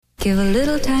Give a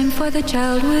little time for the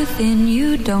child within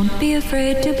you. Don't be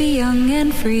afraid to be young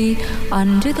and free.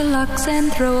 Undo the locks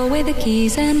and throw away the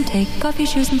keys and take off your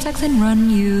shoes and socks and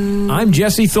run you. I'm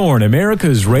Jesse Thorne,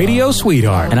 America's radio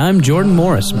sweetheart. And I'm Jordan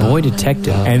Morris, boy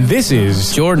detective. And this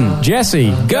is Jordan. Jesse,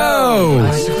 go!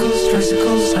 Bicycles,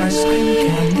 tricycles, ice cream,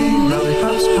 candy,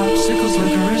 lollipops, popsicles,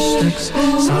 licorice sticks,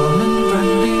 Solomon,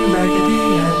 Grundy, Raggedy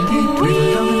Andy,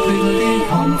 Tweedledum and Tweedledee,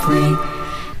 home free.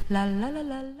 La, la, la,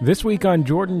 la, la. This week on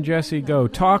Jordan Jesse Go,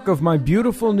 talk of my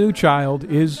beautiful new child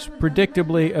is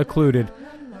predictably occluded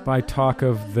by talk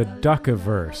of the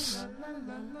Duckiverse.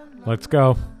 Let's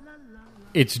go.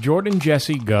 It's Jordan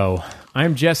Jesse Go.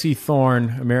 I'm Jesse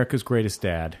Thorne, America's greatest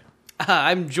dad.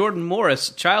 I'm Jordan Morris,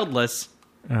 childless.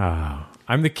 Oh,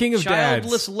 I'm the king of dads.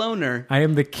 Childless loner. I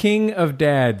am the king of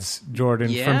dads,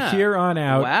 Jordan. Yeah. From here on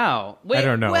out. Wow. Wait, I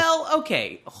don't know. Well,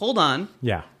 okay, hold on.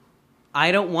 Yeah.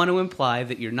 I don't want to imply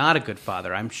that you're not a good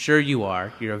father. I'm sure you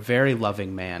are. You're a very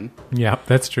loving man. Yeah,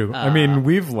 that's true. I mean,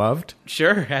 we've loved.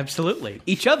 Sure, absolutely.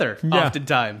 Each other, Yeah.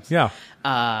 oftentimes. Yeah.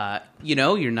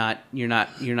 You're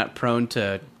not prone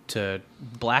to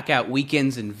blackout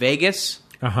weekends in Vegas.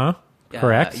 Uh-huh.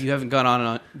 Correct. You haven't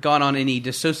gone on any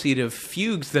dissociative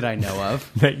fugues that I know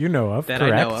of. That you know of. That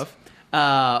Correct. I know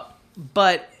of.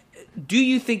 But do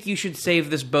you think you should save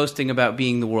this boasting about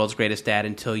being the world's greatest dad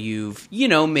until you've,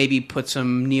 maybe put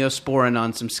some Neosporin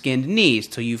on some skinned knees,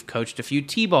 till you've coached a few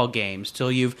T-ball games, till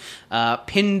you've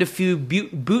pinned a few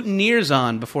boutonnieres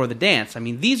on before the dance? I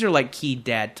mean, these are like key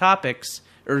dad topics,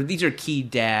 or these are key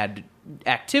dad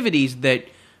activities that,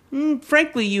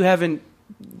 frankly, you haven't,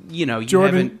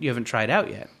 Jordan, you haven't tried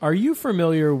out yet. Are you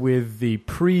familiar with the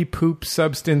pre-poop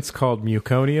substance called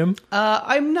muconium?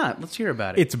 I'm not. Let's hear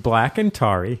about it. It's black and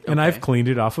tarry, and I've cleaned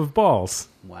it off of balls.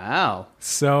 Wow.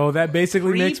 So that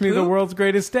basically makes me the Pre-poop? world's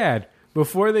greatest dad.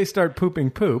 Before they start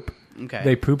pooping poop, Okay.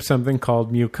 they poop something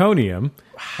called muconium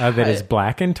that is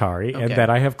black and tarry, and Okay. that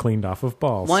I have cleaned off of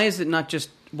balls. Why is it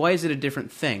a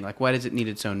different thing? Like, why does it need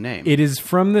its own name? It is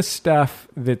from the stuff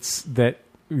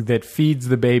that feeds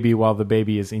the baby while the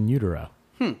baby is in utero.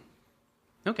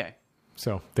 Okay.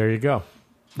 So there you go.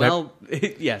 Well,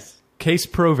 yes. Case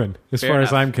proven, as Fair far as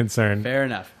enough. I'm concerned. Fair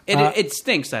enough. It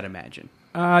stinks, I'd imagine.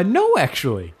 No,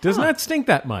 actually. Does not stink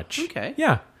that much. Okay.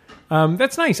 Yeah.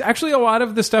 That's nice. Actually, a lot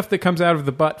of the stuff that comes out of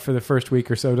the butt for the first week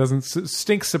or so doesn't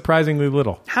stink surprisingly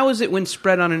little. How is it when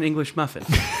spread on an English muffin?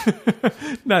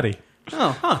 Nutty.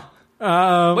 Oh,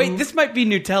 huh. Wait, this might be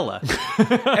Nutella.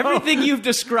 Everything you've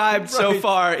described so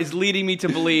far is leading me to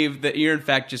believe that you're in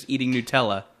fact just eating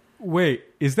Nutella. Wait,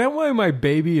 is that why my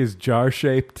baby is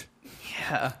jar-shaped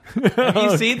Yeah. Have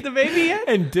you seen the baby yet?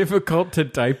 and difficult to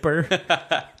diaper?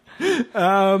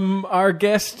 Our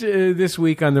guest this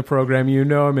week on the program, you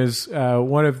know him as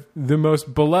one of the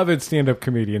most beloved stand-up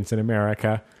comedians in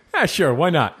America. Sure, why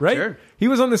not, right? Sure. He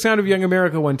was on The Sound of Young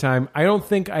America one time. I don't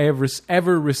think I have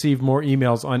ever received more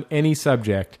emails on any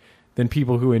subject than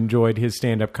people who enjoyed his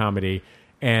stand-up comedy.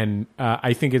 And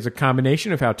I think it's a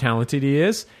combination of how talented he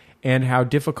is and how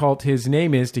difficult his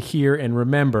name is to hear and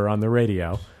remember on the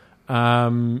radio.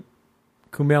 Kumail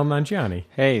Nanjiani.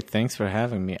 Hey, thanks for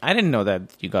having me. I didn't know that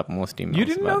you got most emails. You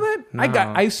didn't know that? No.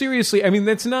 I seriously, I mean,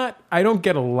 I don't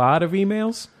get a lot of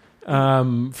emails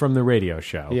from the radio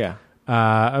show. Yeah.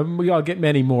 We all get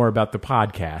many more about the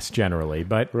podcast generally,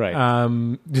 but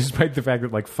Right. Despite the fact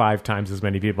that like 5 times as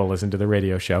many people listen to the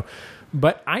radio show.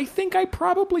 But I think I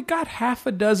probably got half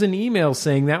a dozen emails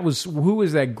saying who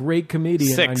was that great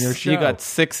comedian 6. on your show. You got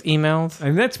 6 emails?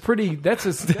 And that's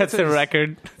That's a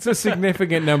record. It's a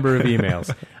significant number of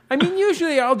emails. I mean,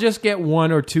 usually I'll just get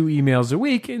 1 or 2 emails a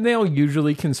week, and they'll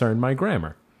usually concern my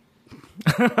grammar.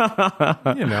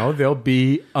 They'll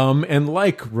be and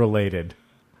like related.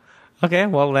 Okay,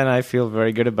 well, then I feel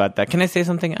very good about that. Can I say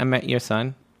something? I met your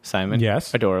son, Simon.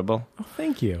 Yes. Adorable. Oh,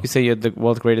 thank you. You say you're the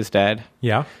world's greatest dad?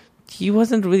 Yeah. He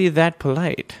wasn't really that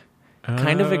polite.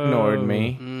 Kind of ignored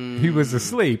me. He was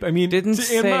asleep. I mean, Didn't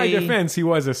in my say- defense, he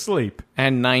was asleep.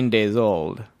 And 9 days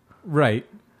old. Right.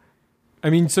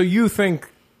 I mean, so you think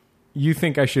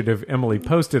I should have Emily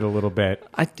posted a little bit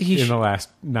in the last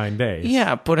 9 days?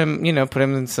 Yeah, put him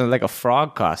in some, like a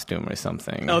frog costume or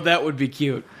something. Oh, that would be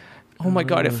cute. Oh my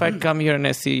God, if I'd come here and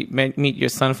I meet your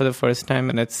son for the first time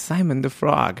and it's Simon the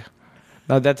Frog.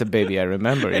 Now that's a baby I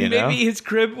remember, And maybe his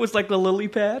crib was like the lily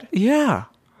pad? Yeah.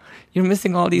 You're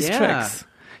missing all these Yeah. tricks.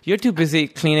 You're too busy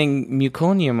cleaning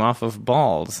muconium off of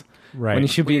balls. Right. When you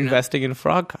should be investing in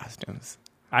frog costumes.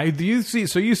 You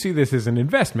see this as an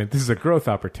investment. This is a growth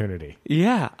opportunity.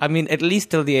 Yeah. I mean, at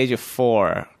least till the age of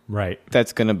 4. Right.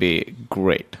 That's going to be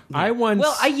great. I once...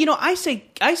 Well, I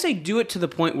say do it to the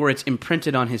point where it's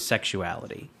imprinted on his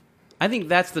sexuality. I think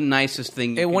that's the nicest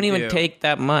thing you It can won't even do. take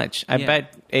that much. I Yeah.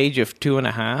 bet age of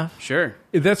 2.5. Sure.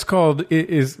 That's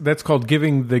called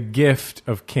giving the gift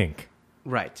of kink.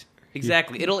 Right.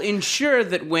 Exactly. It'll ensure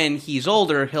that when he's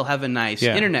older, he'll have a nice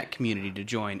Yeah. internet community to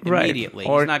join Right. immediately.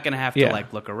 Or- He's not going to have to yeah.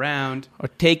 look around. Or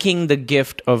taking the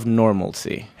gift of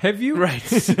normalcy. Have you Right.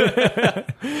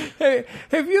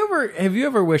 Have you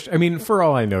ever wished? I mean, for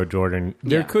all I know, Jordan,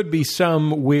 there Yeah. could be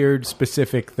some weird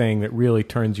specific thing that really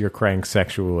turns your crank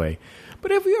sexually.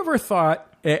 But have you ever thought?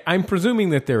 I'm presuming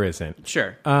that there isn't.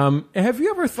 Sure. Have you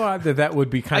ever thought that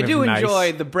would be kind I of do nice?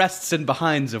 enjoy the breasts and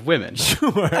behinds of women.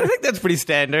 I think that's pretty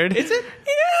standard. Is it?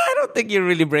 Yeah, I don't think you're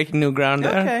really breaking new ground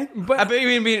there. Okay. But-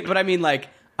 I mean, like,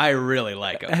 I really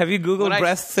like them. Have you Googled When I-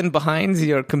 breasts and behinds?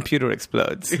 Your computer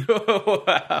explodes.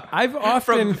 I've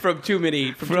often from too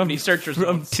many search results.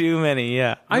 From too many,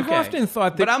 yeah. I've Okay. often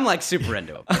thought that But I'm like super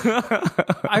into them.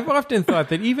 I've often thought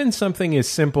that even something as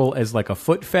simple as like a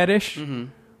foot fetish Mm-hmm.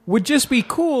 would just be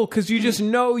cool because you just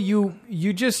know you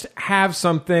just have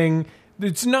something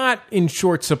that's not in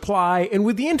short supply, and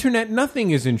with the internet, nothing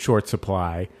is in short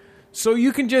supply. So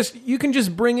you can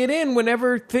just bring it in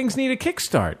whenever things need a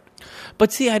kickstart.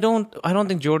 But see, I don't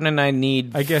think Jordan and I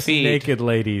need I guess feet. naked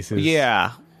ladies is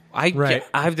Yeah. Right.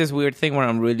 I have this weird thing where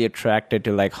I'm really attracted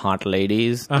to like hot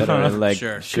ladies that are in like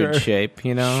Sure. good Sure. shape,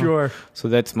 you know? Sure. So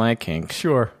that's my kink.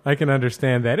 Sure, I can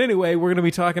understand that. Anyway, we're going to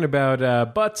be talking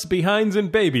about butts, behinds,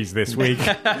 and babies this week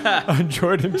on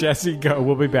Jordan Jesse Go.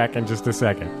 We'll be back in just a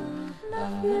second.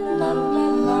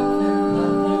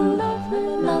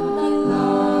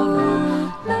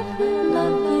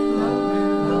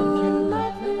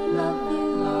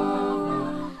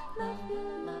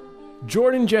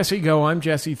 Jordan Jesse Go. I'm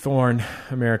Jesse Thorne,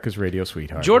 America's radio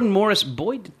sweetheart. Jordan Morris,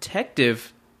 boy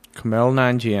detective. Kamel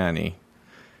Nanjiani.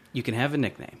 You can have a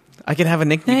nickname. I can have a You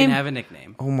nickname? can have a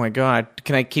nickname. Oh my god.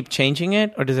 Can I keep changing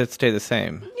it or does it stay the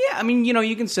same? Yeah, I mean,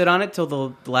 you can sit on it till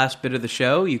the last bit of the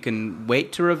show. You can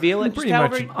wait to reveal it. Pretty Just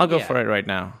much. however- I'll go yeah. for it right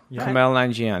now. Kamel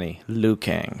Nanjiani. Liu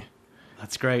Kang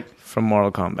That's great. from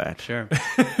Mortal Kombat. Sure.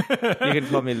 You can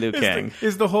call me Liu Kang.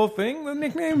 Is the whole thing the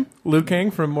nickname? Liu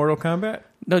Kang from Mortal Kombat?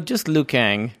 No, just Liu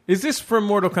Kang. Is this from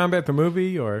Mortal Kombat the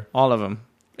movie or? All of them.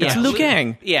 It's Liu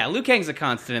Kang. Yeah, Liu Kang's a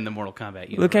constant in the Mortal Kombat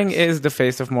universe. Liu Kang is the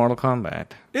face of Mortal Kombat.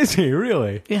 Is he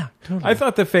really? Yeah, totally. I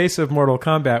thought the face of Mortal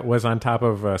Kombat was on top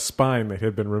of a spine that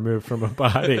had been removed from a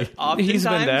body. Oftentimes He's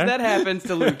been there. that happens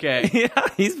to Liu Kang. Yeah,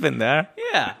 he's been there.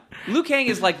 Yeah. Liu Kang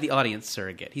is like the audience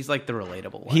surrogate. He's like the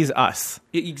relatable one. He's us.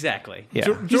 Exactly. Yeah.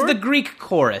 He's the Greek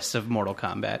chorus of Mortal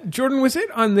Kombat. Jordan, was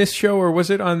it on this show or was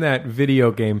it on that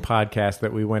video game podcast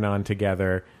that we went on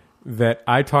together that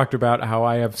I talked about how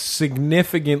I have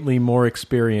significantly more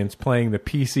experience playing the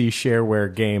PC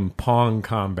shareware game Pong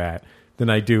Combat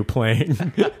than I do playing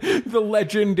the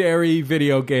legendary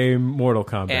video game Mortal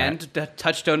Kombat? And the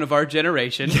touchstone of our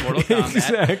generation, Mortal Kombat.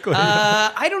 Exactly.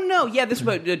 I don't know. Yeah, this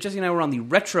was Jesse and I were on the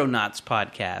Retronauts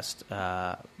podcast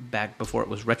back before it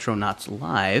was Retronauts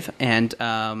Live, and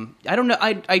I don't know.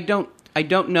 I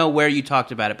don't know where you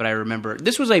talked about it, but I remember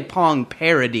this was a Pong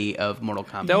parody of Mortal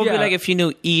Kombat. That would Yeah. be like if you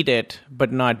knew eat it,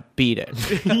 but not beat it.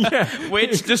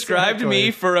 Which described Exactly.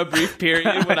 me for a brief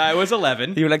period when I was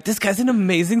 11. You were like, this guy's an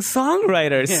amazing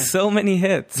songwriter. Yeah. So many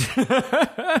hits.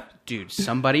 Dude,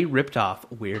 somebody ripped off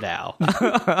Weird Al.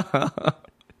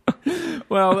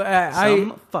 Well,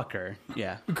 Some fucker.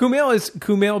 Yeah.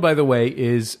 Kumail, by the way,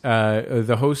 is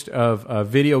the host of a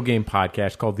video game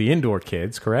podcast called The Indoor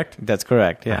Kids, correct? That's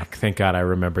correct, yeah. Thank God I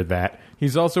remembered that.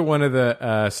 He's also one of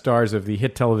the stars of the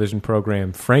hit television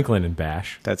program Franklin and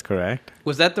Bash. That's correct.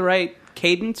 Was that the right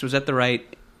cadence? Was that the right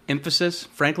emphasis?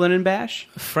 Franklin and Bash?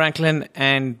 Franklin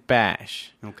and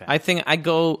Bash. Okay. I think I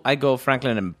go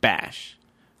Franklin and Bash.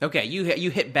 Okay, you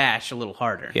hit Bash a little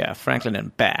harder. Yeah, Franklin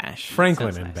and Bash.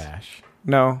 Franklin Sounds and nice. Bash.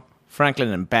 No, Franklin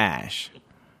and Bash.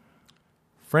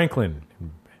 Franklin.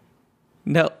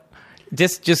 No,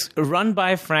 just run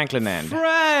by Franklin and.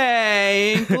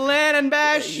 Franklin and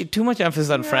Bash. Too much emphasis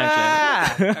on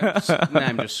Franklin.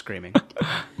 I'm just screaming.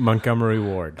 Montgomery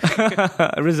Ward.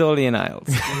 Rizzoli and Isles.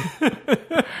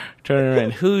 Turner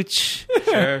and Hooch.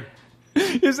 Sure.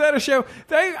 Is that a show?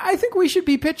 I think we should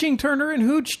be pitching Turner and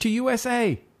Hooch to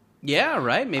USA. Yeah,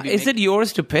 right. Maybe. Is it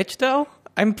yours to pitch, though?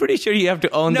 I'm pretty sure you have to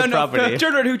own No, the property.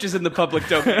 Turner and Hooch is in the public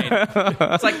domain.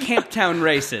 It's like Camptown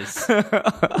races.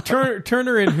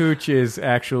 Turner and Hooch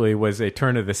was a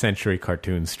turn of the century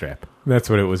cartoon strip. That's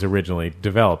what it was originally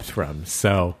developed from.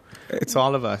 So It's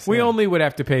all of us. we yeah. only would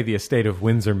have to pay the estate of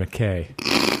Windsor McKay.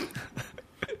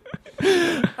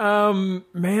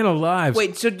 Man alive.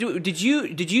 Wait, so did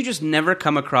you just never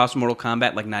come across Mortal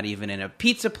Kombat, like not even in a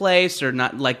pizza place, or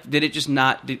not like did it just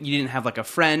not? You didn't have like a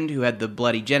friend who had the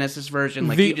bloody Genesis version,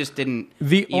 like you just didn't.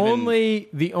 The only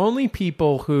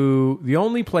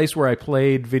place where I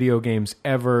played video games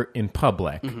ever in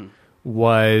public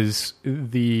was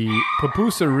the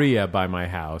pupuseria by my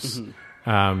house,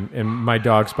 and my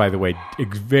dogs, by the way,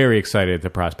 very excited at the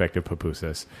prospect of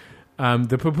pupusas.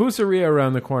 The pupuseria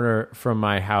around the corner from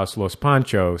my house, Los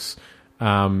Panchos,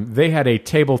 they had a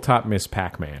tabletop Miss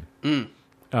Pac-Man,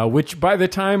 which by the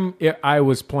time I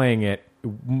was playing it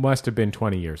must have been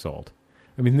 20 years old.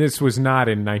 I mean, this was not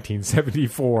in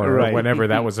 1974 or whenever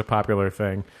that was a popular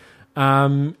thing.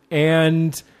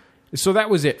 And so that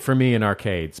was it for me in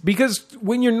arcades. Because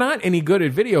when you're not any good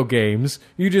at video games,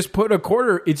 you just put a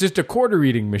quarter... It's just a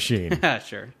quarter-eating machine.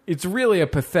 Sure. It's really a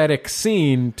pathetic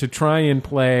scene to try and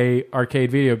play arcade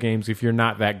video games if you're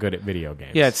not that good at video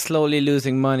games. Yeah, it's slowly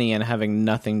losing money and having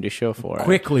nothing to show for it.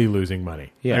 Quickly losing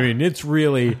money. Yeah. I mean, it's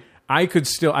really... I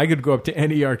could go up to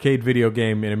any arcade video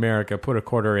game in America, put a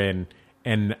quarter in,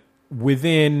 and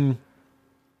within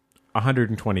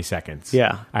 120 seconds,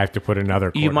 I have to put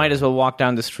another quarter. You might as well walk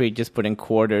down the street just putting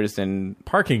quarters and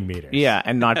parking meters. Yeah,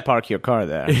 and not park your car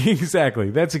there. Exactly.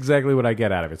 That's exactly what I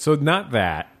get out of it. So not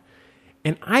that.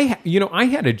 And I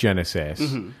had a Genesis,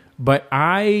 but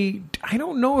I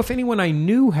don't know if anyone I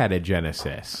knew had a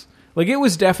Genesis. Like, it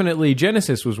was definitely,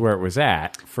 Genesis was where it was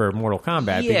at for Mortal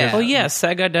Kombat. Yeah. Because,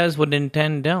 Sega does what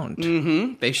Nintendo don't.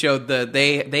 Mm-hmm. They showed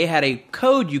they had a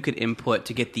code you could input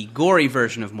to get the gory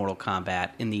version of Mortal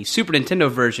Kombat. In the Super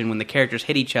Nintendo version, when the characters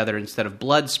hit each other, instead of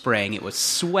blood spraying, it was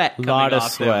sweat coming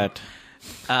off them. A lot of sweat.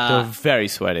 They're very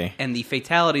sweaty. And the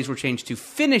fatalities were changed to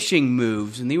finishing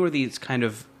moves, and they were these kind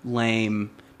of lame...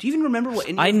 Do you even remember what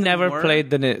any of I them never were?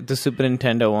 played the Super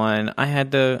Nintendo one. I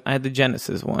had the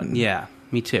Genesis one. Yeah,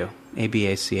 me too.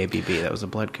 ABAC, that was a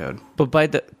blood code. But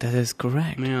that is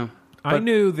correct. Yeah. I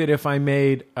knew that if I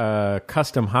made a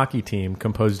custom hockey team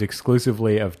composed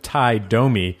exclusively of Ty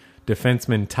Domi,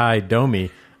 defenseman Ty Domi,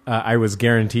 I was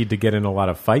guaranteed to get in a lot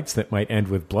of fights that might end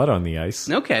with blood on the ice.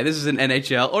 Okay, this is an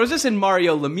NHL, or is this in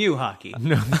Mario Lemieux hockey?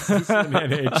 No, this is an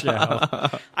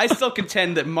NHL. I still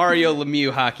contend that Mario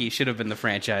Lemieux hockey should have been the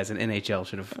franchise, and NHL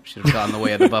should have gone the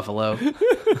way of the Buffalo.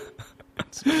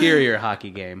 Superior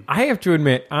hockey game. I have to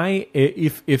admit,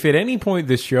 if at any point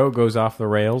this show goes off the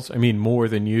rails, I mean more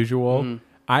than usual,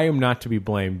 I am not to be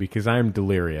blamed because I am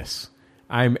delirious.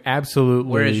 I'm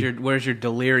absolutely... Where's your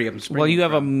delirium springing Well, you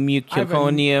have from? a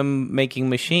mucoconium making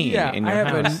machine in your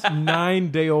house. I have a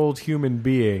 9-day-old human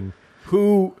being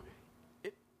who,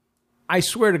 I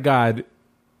swear to God,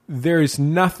 there is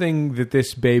nothing that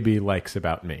this baby likes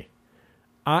about me.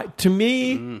 To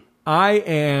me... I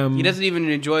am... He doesn't even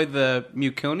enjoy the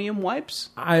muconium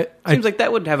wipes? Seems like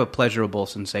that would have a pleasurable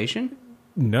sensation.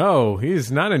 No, he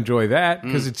does not enjoy that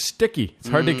because it's sticky. It's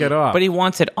hard to get off. But he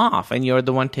wants it off, and you're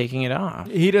the one taking it off.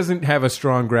 He doesn't have a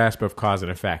strong grasp of cause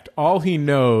and effect. All he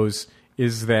knows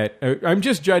is that... I'm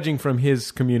just judging from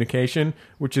his communication,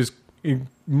 which is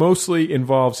mostly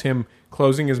involves him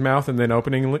closing his mouth and then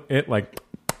opening it like...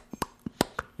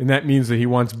 And that means that he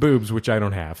wants boobs, which I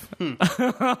don't have.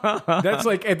 That's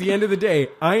like, at the end of the day,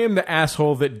 I am the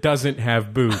asshole that doesn't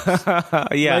have boobs.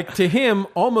 Yeah. Like, to him,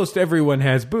 almost everyone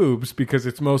has boobs because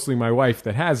it's mostly my wife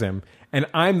that has them. And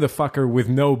I'm the fucker with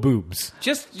no boobs.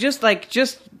 Just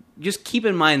keep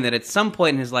in mind that at some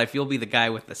point in his life, you'll be the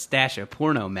guy with the stash of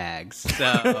porno mags.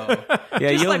 So,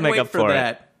 you'll make wait up for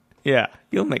that. it. Yeah,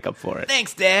 you'll make up for it.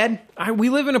 Thanks, Dad. We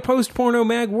live in a post-porno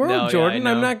mag world, No, yeah, Jordan.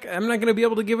 I know. I'm not going to be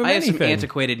able to give him I have anything. some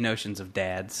antiquated notions of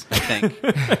dads, I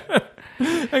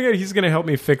think. He's going to help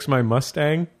me fix my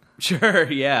Mustang.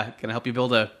 Sure, yeah. Can I help you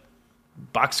build a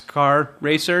boxcar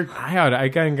racer? I'm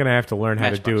going to have to learn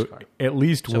how to do car. at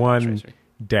least Soapbox one racer.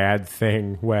 dad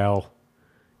thing well.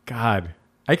 God.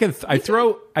 I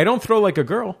don't throw like a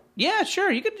girl. Yeah,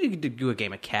 sure. You could do a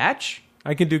game of catch.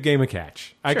 I can do game of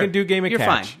catch. I Sure. can do game of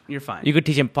catch. You're fine. You could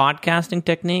teach him podcasting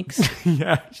techniques.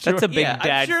 Yeah, sure. That's a big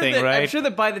dad thing, right? I'm sure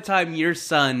that by the time your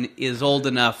son is old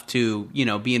enough to,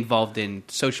 be involved in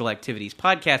social activities,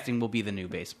 podcasting will be the new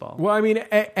baseball. Well, I mean,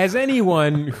 as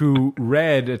anyone who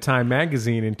read a Time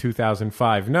magazine in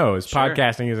 2005 knows, Sure.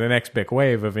 podcasting is the next big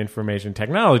wave of information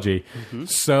technology.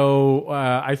 So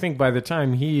I think by the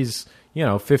time he's,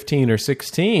 15 or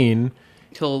 16...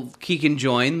 He can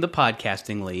join the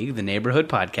podcasting league, the neighborhood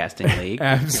podcasting league.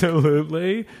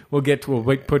 Absolutely. We'll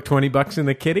put $20 in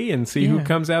the kitty and see who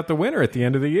comes out the winner at the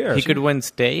end of the year. He could win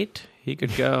state. He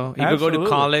could go. He could go to Absolutely.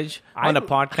 college on a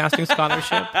podcasting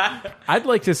scholarship. I'd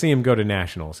like to see him go to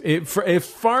nationals. As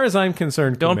far as I'm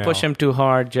concerned, Don't Kumail, push him too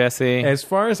hard, Jesse. As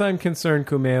far as I'm concerned,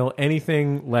 Kumail,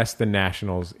 anything less than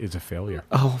nationals is a failure.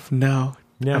 Oh, no.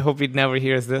 Yeah. I hope he never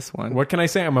hears this one. What can I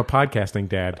say? I'm a podcasting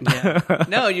dad. Yeah.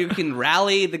 No, you can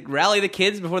rally the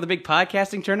kids before the big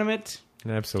podcasting tournament.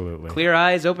 Absolutely. Clear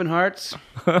eyes, open hearts.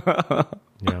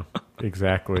 Yeah,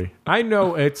 exactly. I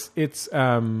know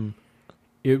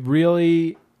it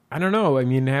really, I don't know. I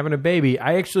mean, having a baby,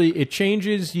 it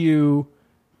changes you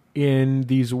in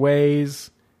these ways.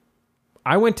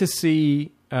 I went to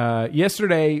see,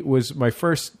 yesterday was my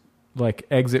first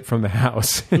exit from the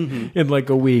house in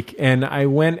a week. And I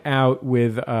went out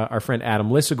with our friend Adam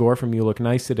Lissagore from You Look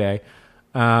Nice Today.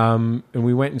 And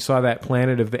we went and saw that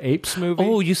Planet of the Apes movie.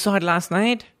 Oh, you saw it last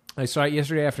night? I saw it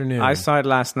yesterday afternoon. I saw it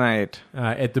last night.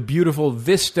 At the beautiful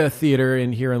Vista Theater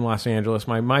here in Los Angeles,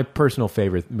 my personal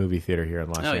favorite movie theater here in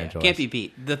Los Angeles. Can't be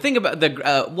beat. The thing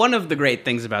about one of the great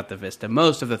things about the Vista,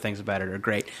 most of the things about it are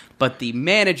great, but the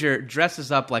manager dresses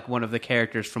up like one of the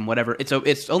characters from whatever.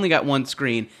 It's only got one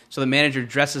screen, so the manager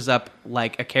dresses up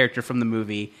like a character from the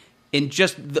movie in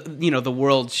just the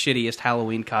world's shittiest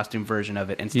Halloween costume version of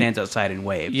it, and stands outside and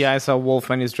waves. Yeah, I saw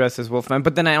Wolfman. He's dressed as Wolfman.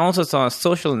 But then I also saw a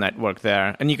Social Network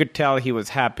there, and you could tell he was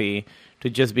happy to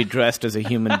just be dressed as a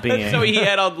human being. So he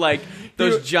had on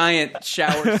those giant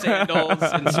shower sandals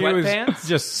and He was sweatpants.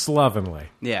 just slovenly.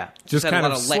 Yeah, Just had kind a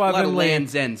of lot a lot of slovenly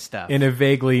Land's End stuff. in a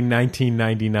vaguely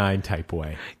 1999 type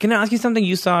way. Can I ask you something?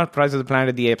 You saw Rise of the Planet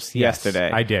of the Apes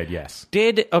yesterday. I did, yes.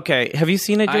 Okay, have you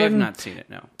seen it, I Jordan? have not seen it.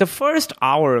 No. The first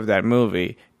hour of that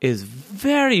movie is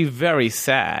very, very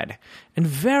sad and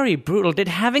very brutal. Did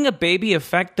having a baby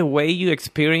affect the way you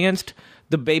experienced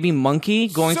the baby monkey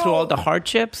going through all the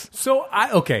hardships? So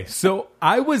I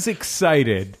was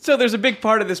excited. So there's a big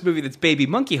part of this movie that's baby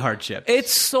monkey hardship.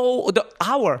 It's the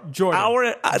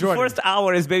first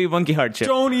hour is baby monkey hardship.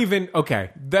 Don't even. Okay,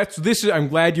 I'm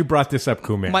glad you brought this up,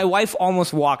 Kumail. My wife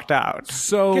almost walked out.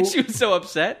 So She was so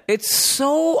upset. It's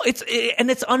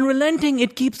unrelenting.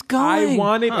 It keeps going. I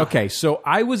wanted. Okay, so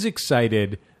I was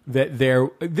excited that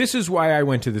this is why I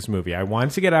went to this movie. I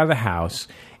wanted to get out of the house,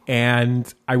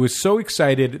 and I was so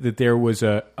excited that there was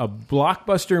a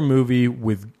blockbuster movie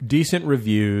with decent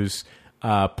reviews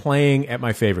playing at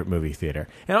my favorite movie theater.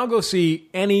 And I'll go see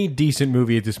any decent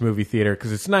movie at this movie theater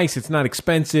because it's nice. It's not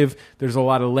expensive. There's a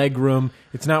lot of leg room.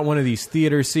 It's not one of these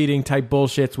theater seating type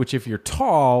bullshits, which if you're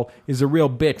tall is a real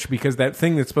bitch because that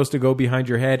thing that's supposed to go behind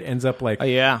your head ends up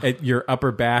at your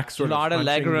upper back, sort Lot of of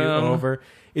leg hunching you room. over.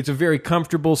 It's a very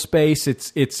comfortable space.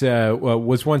 It's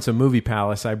was once a movie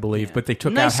palace, I believe, but they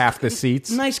took out half the seats.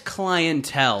 Nice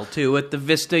clientele too at the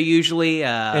Vista. Usually,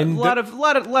 And a lot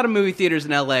of movie theaters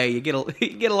in LA. You get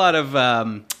a lot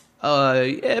of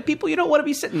people you don't want to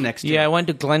be sitting next to. Yeah, I went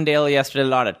to Glendale yesterday. A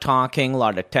lot of talking, a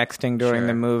lot of texting during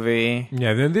the movie.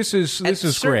 Yeah, then this is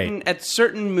great. At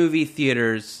certain movie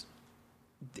theaters,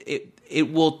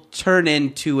 it will turn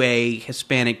into a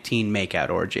Hispanic teen makeout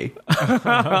orgy.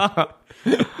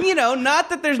 Not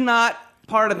that there's not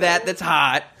part of that's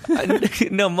hot.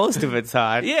 No, most of it's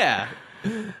hot. Yeah.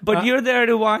 But you're there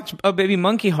to watch a baby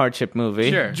monkey hardship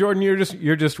movie. Sure. Jordan,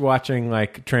 you're just watching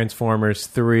like Transformers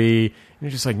 3, and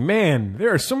you're just like, man,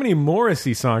 there are so many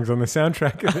Morrissey songs on the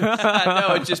soundtrack of this.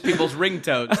 No, it's just people's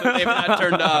ringtones that they've not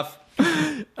turned off.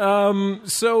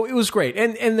 So it was great,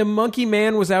 and the monkey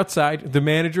man was outside, the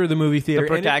manager of the movie theater, The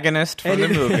protagonist from the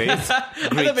movie. I thought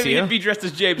maybe he'd be dressed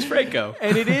as James Franco.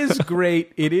 and it is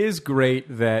great. It is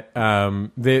great that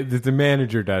the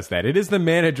manager does that. It is the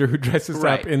manager who dresses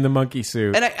Right. up in the monkey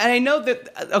suit. And I know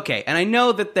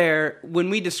that there, when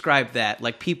we describe that,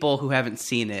 like people who haven't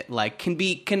seen it, like can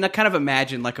kind of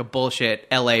imagine like a bullshit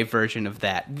LA version of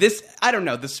that. This, I don't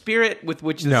know, the spirit with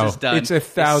which this is done. It's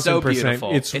 1,000%. Is so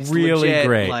beautiful. It's really legit,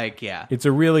 great. Like, yeah. It's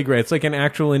a really great. It's like an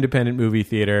actual independent movie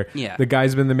theater. Yeah. The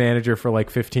guy's been the manager for like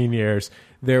 15 years.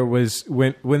 There was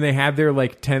when they had their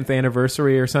like 10th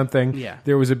anniversary or something. Yeah.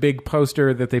 There was a big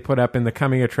poster that they put up in the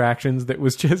coming attractions that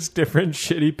was just different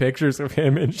shitty pictures of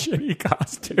him in shitty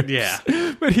costumes. Yeah.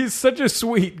 But he's such a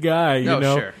sweet guy, you Oh,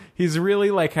 know. sure. He's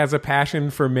really like has a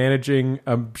passion for managing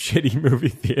a shitty movie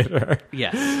theater.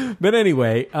 Yes. But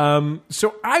anyway,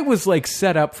 so I was like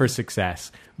set up for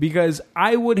success because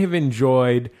I would have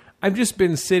enjoyed. I've just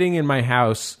been sitting in my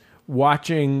house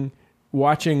watching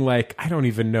like, I don't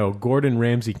even know, Gordon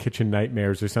Ramsay Kitchen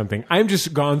Nightmares or something. I'm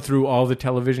just gone through all the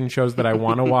television shows that I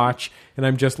want to watch, and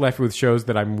I'm just left with shows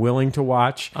that I'm willing to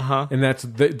watch. And that's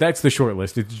the short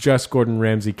list. It's just Gordon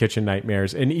Ramsay Kitchen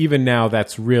Nightmares, and even now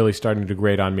that's really starting to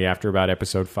grate on me after about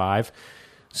episode 5.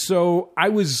 So I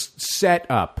was set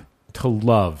up to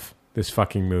love this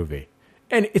fucking movie.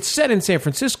 And it's set in San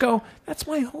Francisco. That's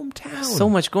my hometown. So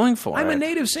much going for it. I'm a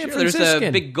native San There's Franciscan.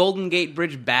 a big Golden Gate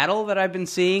Bridge battle that I've been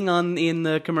seeing in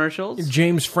the commercials.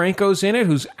 James Franco's in it,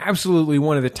 who's absolutely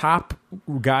one of the top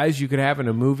guys you could have in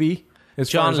a movie. As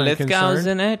John far as I'm Lithgow's concerned.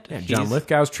 in it. Yeah, John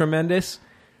Lithgow's tremendous.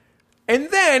 And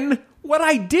then, what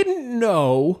I didn't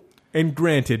know, and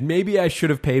granted, maybe I should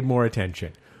have paid more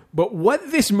attention, but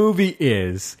what this movie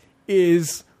is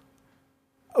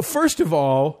first of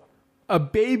all, a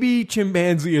baby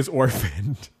chimpanzee is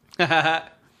orphaned.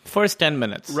 First 10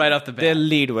 minutes. Right off the bat. They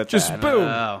lead with Just that. boom.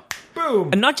 Oh. Boom.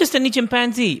 And not just any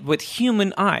chimpanzee, with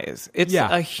human eyes. It's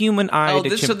Yeah. a human eye. Oh,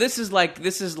 so this is like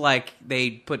they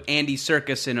put Andy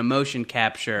Serkis in a motion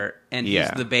capture, and Yeah.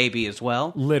 he's the baby as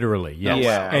well. Literally, yes.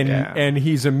 Yeah, and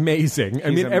he's amazing.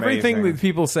 I mean, everything amazing. that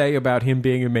people say about him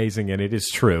being amazing in it is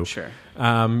true. Sure.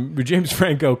 But James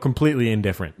Franco, completely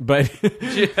indifferent. But,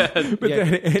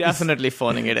 definitely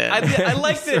phoning it in. I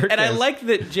like that, and I Serkis. like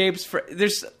that James.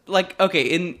 There's like okay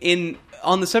in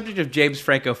on the subject of James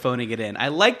Franco phoning it in. I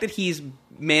like that he's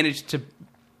managed to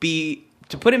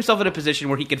put himself in a position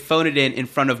where he could phone it in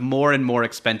front of more and more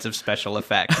expensive special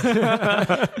effects. He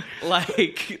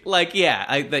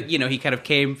kind of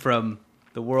came from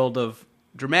the world of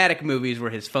dramatic movies where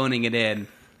his phoning it in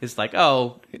is like,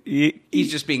 oh,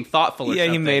 he's just being thoughtful. Or Yeah,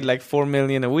 something. he made like $4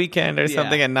 million a weekend or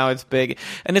something, Yeah. and now it's big.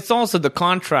 And it's also the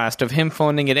contrast of him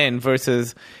phoning it in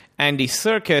versus Andy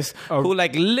Serkis, who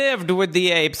like lived with the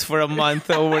apes for a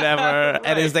month or whatever,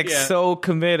 and is like yeah. so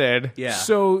committed. Yeah.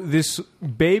 So this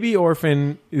baby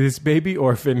orphan is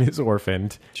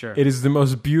orphaned. Sure. It is the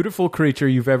most beautiful creature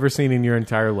you've ever seen in your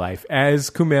entire life. As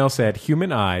Kumail said,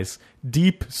 human eyes,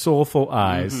 deep, soulful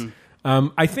eyes.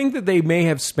 I think that they may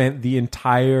have spent the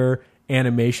entire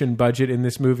animation budget in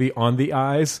this movie on the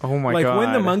eyes. Oh my like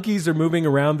when the God. monkeys are moving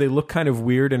around, they look kind of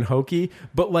weird and hokey.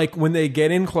 But like when they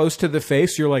get in close to the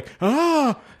face, you're like,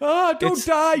 don't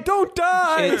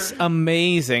die. It's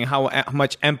amazing how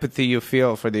much empathy you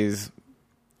feel for these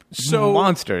So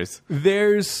monsters.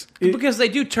 there's because they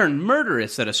do turn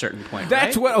murderous at a certain point.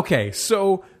 That's right? what. Okay,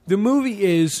 so the movie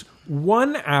is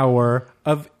 1 hour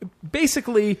of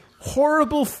basically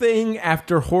horrible thing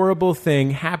after horrible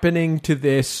thing happening to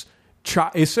this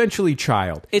essentially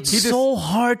child. It's so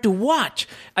hard to watch.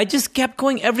 I just kept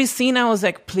going. Every scene I was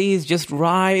like, please, just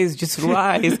rise, just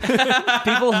rise.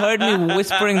 People heard me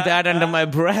whispering that under my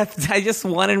breath. I just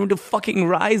wanted him to fucking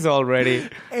rise already.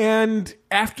 And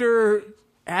after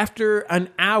an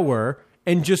hour,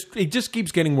 and it just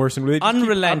keeps getting worse and really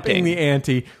Unrelenting. the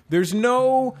ante. There's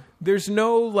no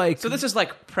like. So this is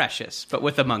like Precious, but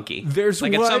with a monkey. There's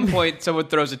like one- at some point, someone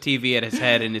throws a TV at his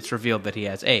head, and it's revealed that he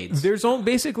has AIDS. There's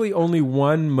basically only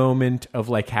one moment of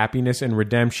like happiness and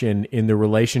redemption in the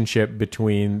relationship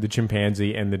between the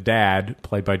chimpanzee and the dad,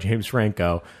 played by James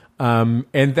Franco, and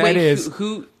that Wait, is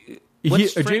who?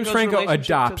 James Franco's Franco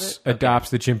relationship to adopts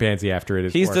the chimpanzee after it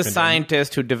is He's the orphaned.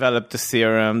 scientist who developed the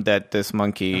serum that this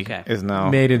monkey Okay. is now.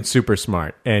 Made it super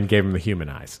smart and gave him the human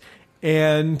eyes.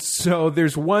 And so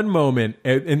there's one moment,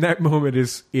 and that moment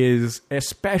is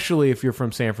especially if you're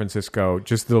from San Francisco,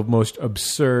 just the most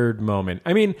absurd moment.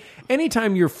 I mean,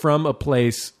 anytime you're from a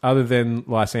place other than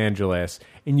Los Angeles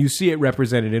and you see it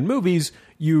represented in movies,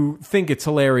 you think it's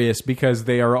hilarious because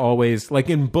they are always like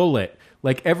in Bullet.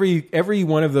 Like every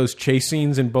one of those chase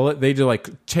scenes in Bullet, they just like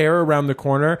tear around the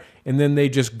corner and then they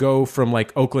just go from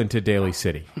like Oakland to Daly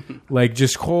City, like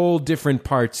just whole different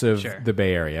parts of the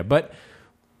Bay Area. But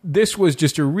this was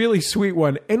just a really sweet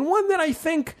one, and one that I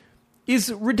think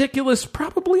is ridiculous,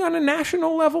 probably on a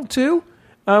national level too.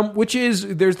 Which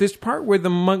is there's this part where the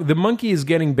monkey is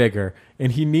getting bigger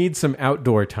and he needs some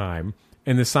outdoor time,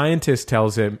 and the scientist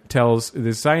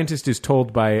is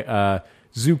told by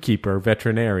zookeeper,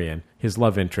 veterinarian, his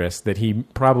love interest, that he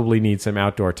probably needs some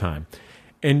outdoor time.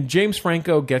 And James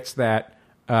Franco gets that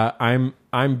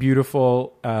I'm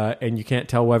beautiful and you can't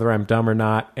tell whether I'm dumb or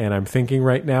not, and I'm thinking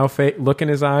right now, look in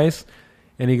his eyes,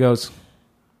 and he goes,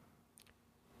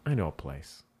 I know a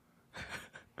place.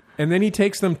 And then he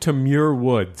takes them to Muir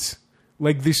Woods,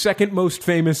 like the second most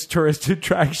famous tourist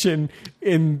attraction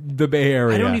in the Bay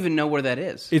Area. I don't even know where that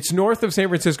is. It's north of San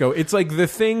Francisco. It's like the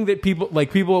thing that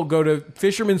people go to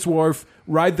Fisherman's Wharf,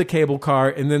 ride the cable car,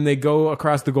 and then they go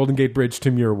across the Golden Gate Bridge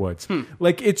to Muir Woods.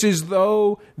 Like it's as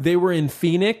though they were in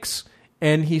Phoenix,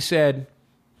 and he said,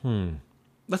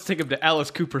 Let's take him to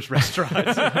Alice Cooper's restaurant.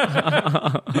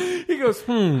 He goes,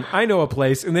 I know a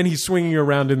place, and then he's swinging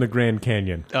around in the Grand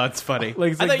Canyon. Oh, it's funny.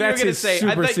 Like, I thought you were that's going to his say.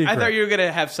 super I secret. thought you were going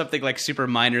to have something like super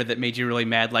minor that made you really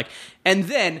mad. Like, and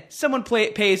then someone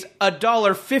pays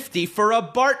 $1.50 for a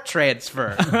BART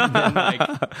transfer. And then,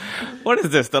 like, What is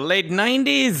this? The late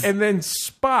 90s? And then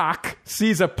Spock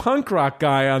sees a punk rock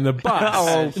guy on the bus.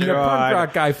 Oh, and the God. punk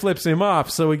rock guy flips him off,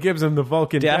 so he gives him the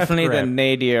Vulcan Definitely death the grip.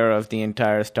 nadir of the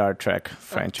entire Star Trek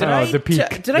franchise. Oh, the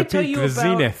peak. Did I The tell peak, you the about?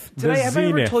 zenith. Did The have I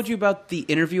ever zenith. told you about the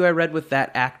interview I read with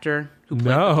that actor who played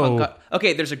No. the punk guy?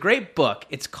 Okay, there's a great book.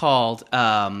 It's called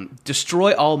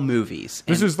 "Destroy All Movies."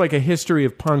 This And- is like a history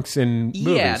of punks in movies,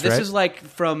 yeah, this right? is like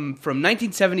from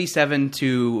 1977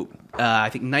 to I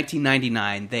think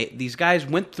 1999. These guys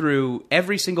went through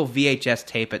every single VHS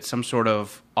tape at some sort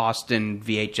of Austin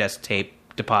VHS tape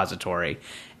depository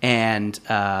and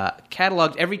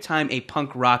cataloged every time a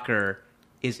punk rocker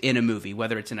is in a movie,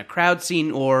 whether it's in a crowd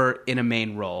scene or in a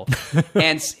main role.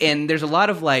 and there's a lot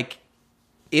of like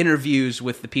interviews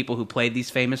with the people who played these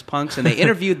famous punks, and they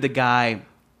interviewed the guy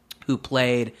who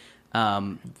played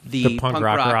the punk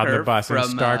rocker on the bus in from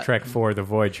Star Trek IV: The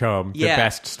Voyage Home, yeah. the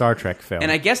best Star Trek film.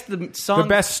 And I guess the song the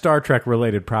best Star Trek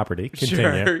related property.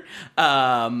 Continue. Sure.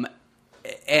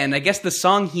 And I guess the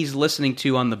song he's listening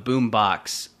to on the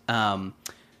boombox.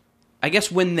 I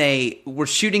guess when they were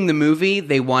shooting the movie,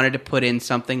 they wanted to put in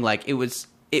something like it was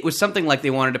something like they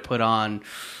wanted to put on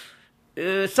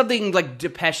something like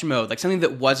Depeche Mode, like something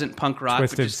that wasn't punk rock.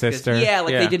 Twisted but just 'cause- Sister. Yeah,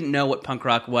 like Yeah. they didn't know what punk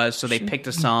rock was, so they picked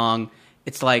a song.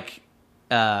 It's like.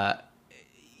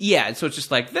 Yeah, so it's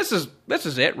just like this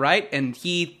is it, right? And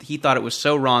he thought it was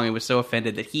so wrong, he was so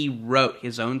offended that he wrote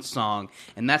his own song,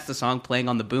 and that's the song playing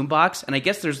on the boombox. And I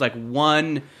guess there's like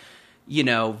one,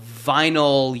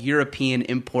 vinyl European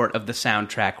import of the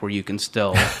soundtrack where you can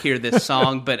still hear this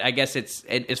song, but I guess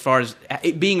as far as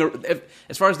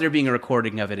there being a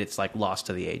recording of it, it's like lost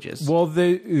to the ages. Well,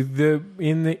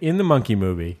 in the monkey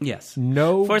movie, Yes.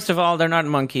 no, First of all, they're not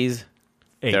monkeys.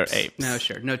 apes. They're apes. No,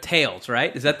 sure, no tails,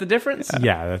 right? Is that the difference?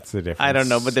 Yeah, that's the difference. I don't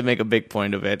know, but they make a big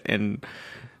point of it in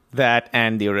that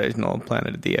and the original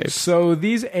Planet of the Apes. So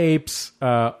these apes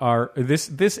are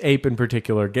this ape in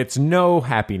particular gets no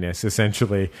happiness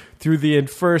essentially through the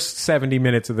first 70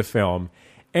 minutes of the film,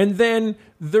 and then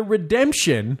the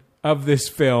redemption of this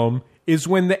film is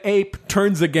when the ape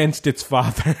turns against its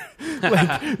father,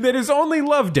 that has only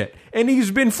loved it, and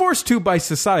he's been forced to by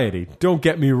society. Don't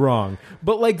get me wrong,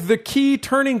 but like the key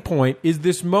turning point is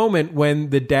this moment when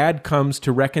the dad comes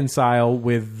to reconcile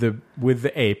with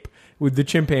the ape. With the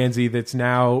chimpanzee that's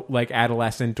now like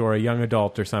adolescent or a young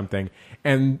adult or something,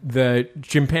 and the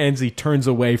chimpanzee turns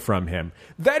away from him.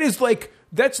 That's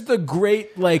the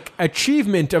great like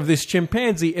achievement of this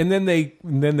chimpanzee, and then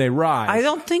they rise. I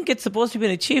don't think it's supposed to be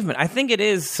an achievement. I think it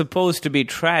is supposed to be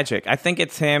tragic. I think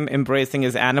it's him embracing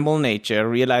his animal nature,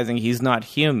 realizing he's not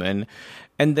human.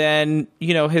 And then,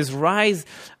 his rise,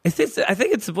 I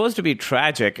think it's supposed to be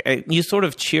tragic. You sort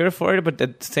of cheer for it, but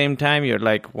at the same time, you're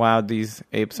like, wow, these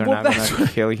apes are not going to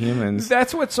kill humans.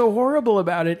 That's what's so horrible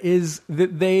about it is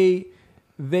that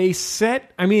they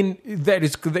set. I mean,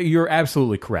 you're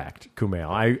absolutely correct, Kumail.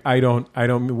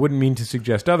 I wouldn't mean to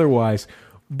suggest otherwise,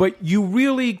 but you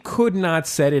really could not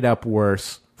set it up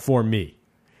worse for me.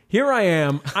 Here I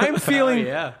am. I'm feeling.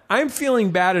 yeah. I'm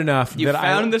feeling bad enough You that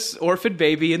found this orphan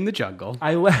baby in the jungle.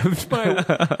 I left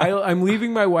I'm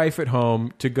leaving my wife at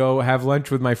home to go have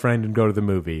lunch with my friend and go to the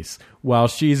movies while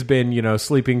she's been,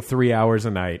 sleeping 3 hours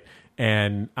a night.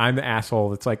 And I'm the asshole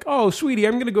that's like, oh, sweetie,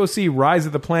 I'm going to go see Rise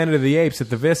of the Planet of the Apes at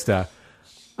the Vista.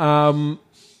 And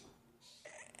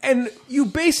you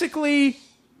basically,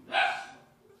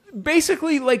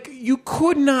 like, you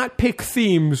could not pick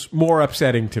themes more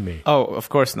upsetting to me. Oh, of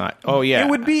course not. Oh, yeah. It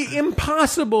would be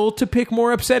impossible to pick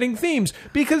more upsetting themes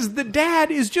because the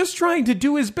dad is just trying to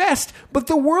do his best, but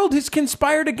the world has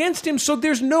conspired against him, so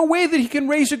there's no way that he can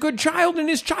raise a good child, and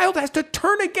his child has to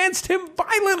turn against him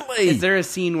violently. Is there a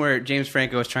scene where James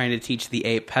Franco is trying to teach the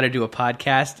ape how to do a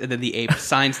podcast, and then the ape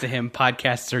signs to him,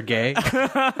 podcasts are gay?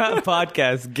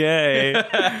 Podcast gay.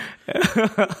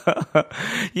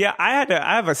 Yeah, I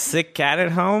have a sick cat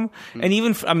at home, and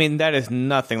even that is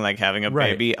nothing like having a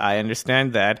Right. baby. I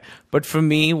understand that, but for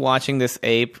me, watching this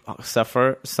ape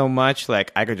suffer so much,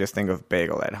 like I could just think of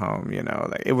Bagel at home.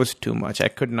 Like it was too much. I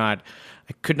could not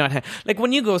have, like,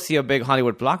 when you go see a big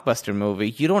Hollywood blockbuster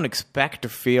movie, you don't expect to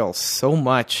feel so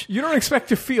much. You don't expect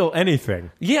to feel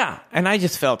anything. Yeah, and I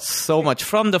just felt so much.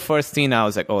 From the first scene, I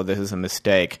was like, oh, this is a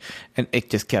mistake. And it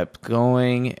just kept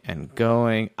going and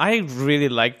going. I really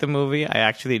liked the movie. I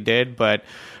actually did, but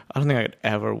I don't think I could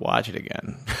ever watch it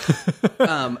again.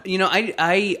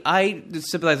 I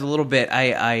sympathize a little bit.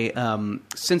 I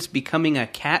since becoming a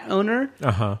cat owner,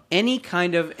 any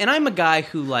kind of, and I'm a guy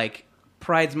who like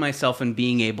prides myself in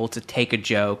being able to take a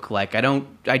joke. Like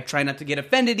I try not to get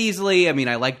offended easily. I mean,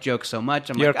 I like jokes so much.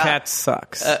 Your cat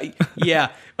sucks. Yeah.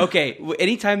 Okay.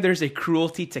 Anytime there's a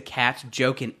cruelty to cats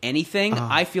joke in anything,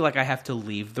 I feel like I have to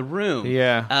leave the room.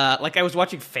 Yeah. Like I was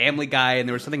watching Family Guy, and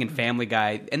there was something in Family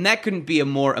Guy, and that couldn't be a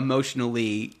more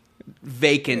emotionally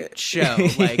vacant show.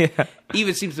 Like,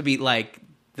 even seems to be like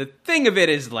the thing of it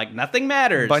is like nothing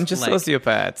matters. Bunch of like,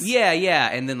 sociopaths. Yeah.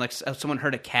 And then like someone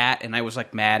heard a cat, and I was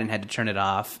like mad and had to turn it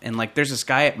off. And like there's this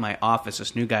guy at my office,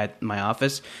 this new guy at my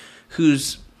office,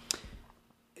 who's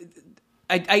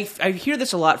I hear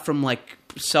this a lot from like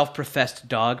self-professed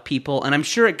dog people, and I'm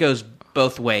sure it goes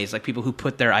both ways. Like people who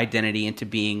put their identity into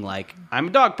being like, I'm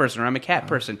a dog person or I'm a cat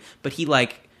person, but he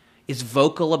like is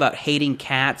vocal about hating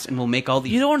cats and will make all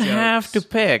these. You don't jokes. have to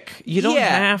pick. You don't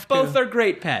have to. Both are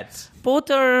great pets. Both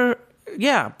are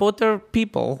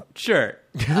people. Sure.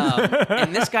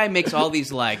 And this guy makes all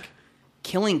these like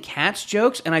killing cats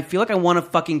jokes, and I feel like I want to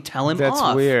fucking tell him That's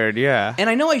off. weird, yeah. And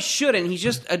I know I shouldn't. He's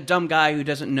just a dumb guy who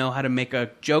doesn't know how to make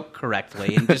a joke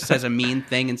correctly and just says a mean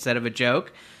thing instead of a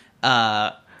joke.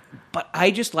 But I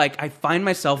just like, I find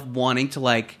myself wanting to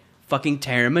like fucking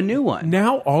tear him a new one.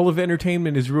 Now all of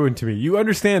entertainment is ruined to me. You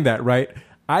understand that, right?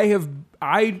 I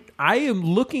am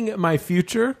looking at my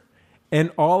future,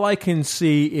 and all I can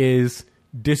see is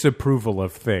disapproval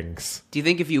of things. Do you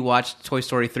think if you watched Toy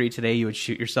Story 3 today, you would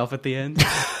shoot yourself at the end?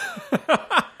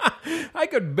 I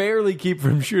could barely keep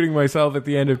from shooting myself at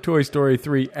the end of Toy Story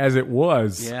 3 as it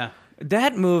was. Yeah.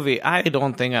 That movie, I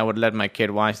don't think I would let my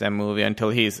kid watch that movie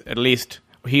until he's at least,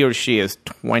 he or she is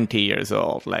 20 years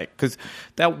old. Like, because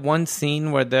that one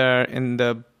scene where they're in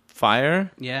the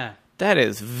fire, Yeah. that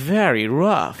is very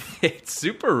rough. It's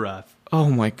super rough. Oh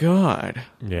my God.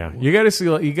 Yeah, you got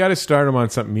to start them on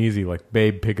something easy like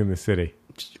Babe Pig in the City.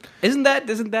 Doesn't that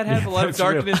have a lot of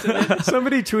That's real. darkness in it?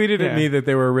 Somebody tweeted at Yeah. me that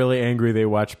they were really angry they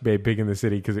watched Babe Pig in the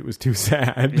City because it was too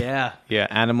sad. Yeah. Yeah,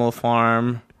 Animal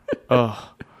Farm. Oh,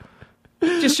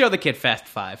 Just show the kid Fast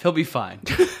 5. He'll be fine.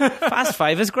 Fast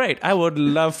 5 is great. I would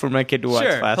love for my kid to watch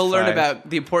Sure. Fast He'll learn 5. about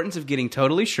the importance of getting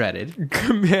totally shredded.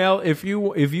 Camille, if you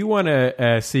want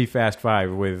to see Fast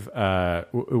Five with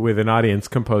an audience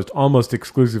composed almost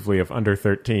exclusively of under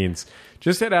 13s,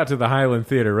 just head out to the Highland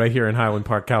Theater right here in Highland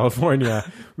Park, California,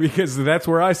 because that's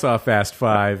where I saw Fast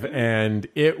Five, and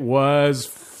it was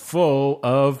full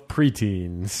of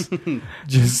preteens.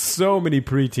 Just so many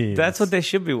preteens. That's what they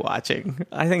should be watching.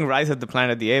 I think Rise of the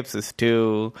Planet of the Apes is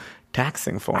too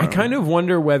taxing for I them. kind of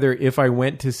wonder whether if I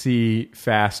went to see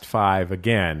Fast Five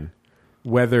again,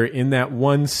 whether in that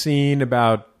one scene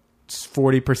about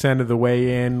 40% of the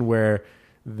way in where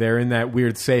they're in that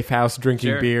weird safe house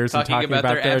drinking Sure. beers and talking about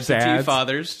their absentee dads,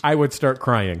 fathers. I would start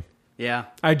crying. Yeah.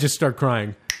 I'd just start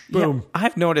crying. Boom. Yeah,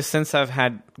 I've noticed since I've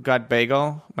had Got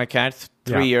Bagel, my cat,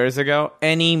 3 Yeah. years ago,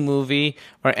 any movie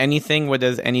or anything where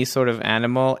there's any sort of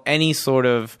animal, any sort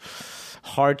of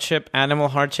animal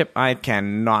hardship, I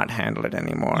cannot handle it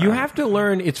anymore. You have to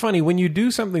learn. It's funny when you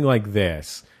do something like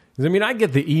this. 'Cause, I mean, I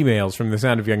get the emails from The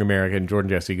Sound of Young America and Jordan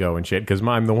Jesse Go and shit because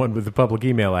I'm the one with the public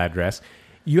email address.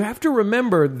 You have to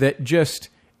remember that just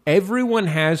everyone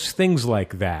has things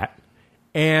like that,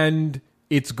 and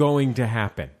it's going to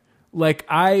happen. Like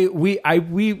I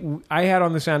had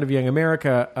on The Sound of Young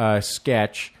America a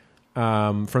sketch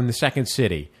from the Second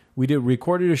City. We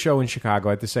recorded a show in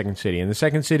Chicago at the Second City, and the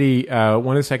Second City, one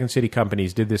of the Second City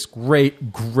companies, did this great,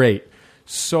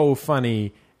 so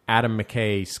funny Adam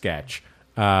McKay sketch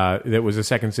that was a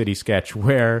Second City sketch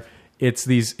where this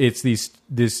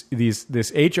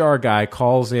HR guy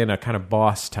calls in a kind of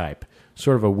boss type,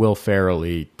 sort of a Will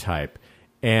Ferrell-y type,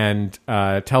 and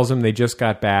tells him they just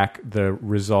got back the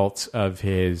results of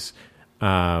his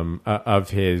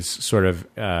sort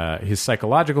of his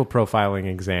psychological profiling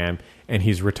exam, and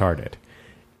he's retarded.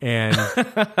 And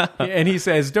and he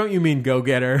says, "Don't you mean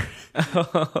go-getter?"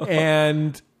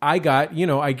 And I got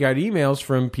emails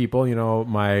from people,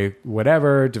 my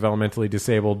whatever developmentally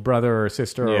disabled brother or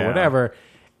sister or whatever,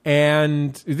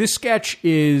 and this sketch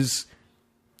is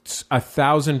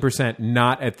 1,000%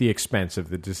 not at the expense of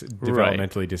the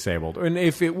developmentally disabled. And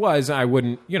if it was, I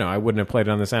wouldn't have played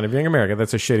it on The Sound of Young America.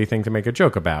 That's a shitty thing to make a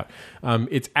joke about.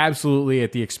 It's absolutely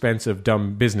at the expense of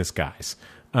dumb business guys.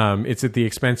 It's at the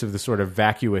expense of the sort of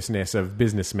vacuousness of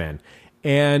businessmen.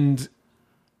 And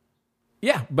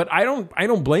yeah, but I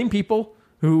don't blame people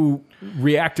who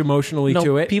react emotionally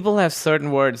to it. People have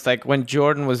certain words. Like when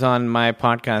Jordan was on my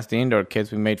podcast, The Indoor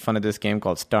Kids, we made fun of this game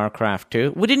called StarCraft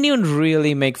 2. We didn't even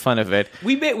really make fun of it.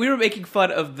 We were making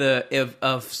fun of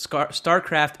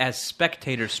StarCraft as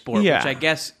spectator sport, Yeah. which I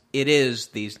guess it is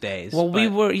these days. Well,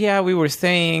 we were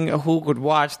saying who could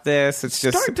watch this. It's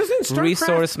just doesn't StarCraft-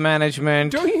 resource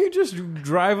management. Don't you just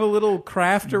drive a little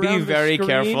craft around Be very the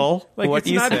screen? careful Like, what it's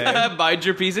you not, say. Mind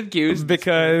your P's and Q's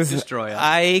Because destroy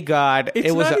us. It's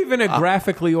it was not even a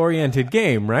graphically oriented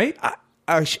game, right?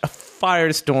 a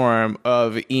firestorm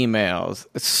of emails.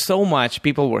 So much.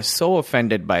 People were so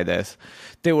offended by this.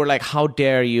 They were like, how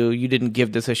dare you? You didn't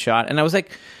give this a shot. And I was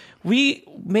like, we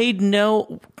made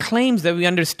no claims that we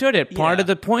understood it. Part Yeah. of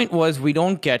the point was we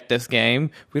don't get this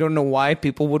game. We don't know why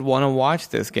people would want to watch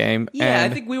this game. Yeah,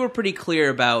 And I think we were pretty clear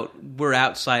about we're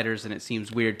outsiders and it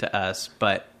seems weird to us.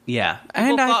 But yeah,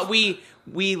 And people I- thought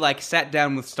we like sat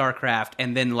down with StarCraft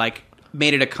and then like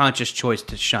made it a conscious choice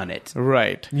to shun it.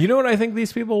 Right. You know what I think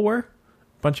these people were?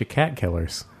 Bunch of cat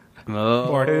killers. Oh,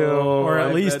 Or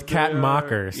at least cat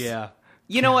mockers. yeah.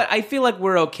 You know what? I feel like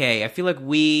we're okay. I feel like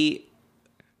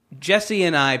Jesse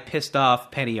and I pissed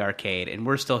off Penny Arcade, and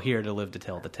we're still here to live to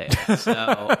tell the tale.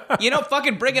 So,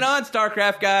 fucking bring it on,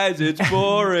 StarCraft guys. It's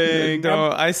boring.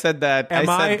 No, I said that. I Am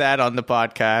said I- that on the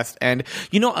podcast. And,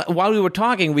 while we were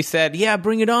talking, we said, yeah,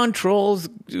 bring it on, trolls,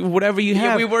 whatever you Yeah,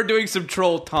 have. we were doing some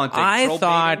troll taunting. I troll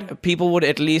thought baiting. people would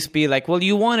at least be like, well,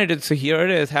 you wanted it, so here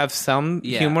it is. Have some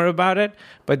Yeah. humor about it.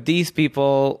 But these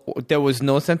people, there was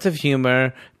no sense of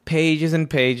humor. Pages and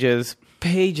pages.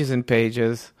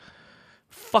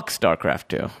 Fuck StarCraft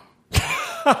 2.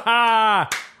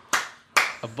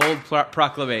 A bold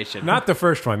proclamation. Not the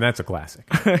first one. That's a classic.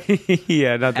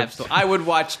 Yeah, not the... Absolutely. I would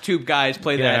watch two guys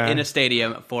play Yeah. that in a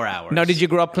stadium at 4 hours. Now, did you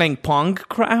grow up playing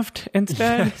Pongcraft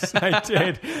instead? I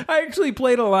did. I actually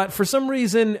played a lot. For some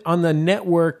reason, on the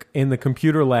network in the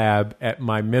computer lab at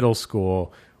my middle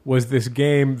school was this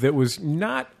game that was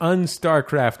not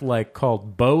un-StarCraft-like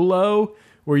called Bolo,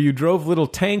 where you drove little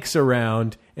tanks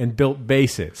around and built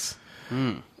bases.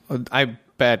 I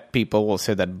bet people will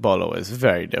say that Bolo is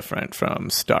very different from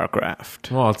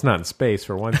StarCraft. Well, it's not in space,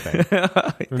 for one thing.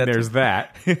 And there's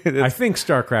that. I think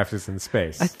StarCraft is in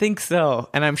space. I think so.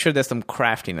 And I'm sure there's some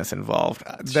craftiness involved.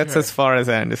 That's as far as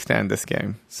I understand this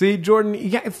game. See, Jordan,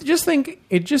 just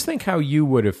think how you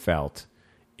would have felt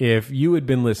if you had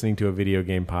been listening to a video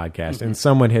game podcast and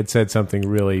someone had said something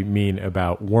really mean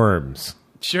about Worms.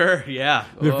 Sure, yeah.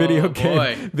 The video game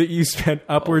boy. that you spent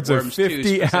upwards of Worms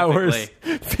 2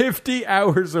 50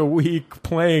 hours a week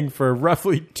playing for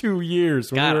roughly 2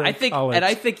 years. When God, we were I in think, college. and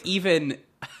I think even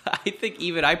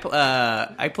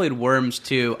I played Worms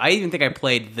 2. I even think I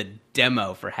played the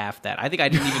demo for half that. I think I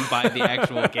didn't even buy the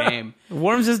actual game.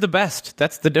 Worms is the best.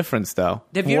 That's the difference, though.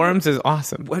 Have you Worms is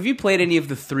awesome. Have you played any of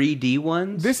the 3D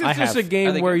ones? This is I just have. a I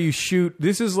game think where I- you shoot.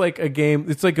 This is like a game.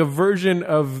 It's like a version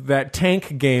of that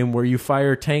tank game where you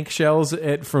fire tank shells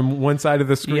from one side of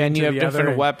the screen Yeah, and to you have the other different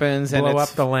and weapons, and blow it's-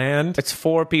 up the land. It's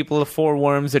 4 people, 4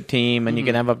 worms a team, and you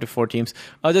can have up to 4 teams.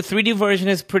 The 3D version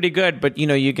is pretty good, but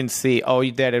you can see,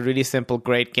 they had a really simple,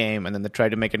 great game, and then they tried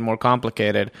to make it more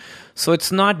complicated. So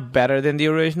it's not better than the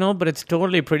original, but it's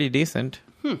totally pretty decent.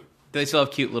 Do they still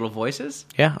have cute little voices?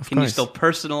 Yeah, of Can you course. still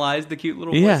personalize the cute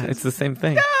little Yeah, voices? it's the same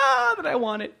thing. Ah, that I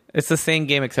want it. It's the same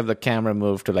game, except the camera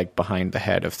moved to behind the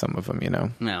head of some of them.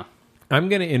 No. I'm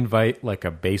going to invite like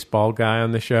a baseball guy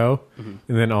on the show, Mm-hmm.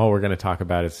 and then all we're going to talk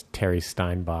about is Terry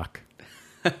Steinbach.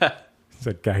 He's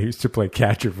that guy who used to play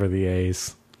catcher for the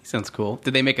A's. Sounds cool.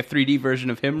 Did they make a 3D version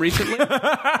of him recently?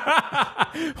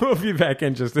 We'll be back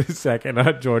in just a second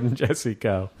on Jordan Jesse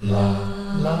Go.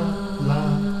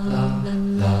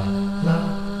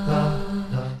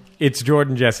 It's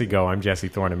Jordan Jesse Go. I'm Jesse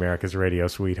Thorne, America's radio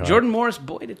sweetheart. Jordan Morris,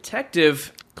 boy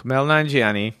detective. Kumail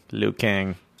Nanjiani, Liu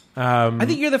Kang. I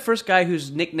think you're the first guy whose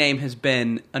nickname has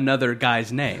been another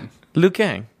guy's name. Liu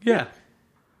Kang. Yeah.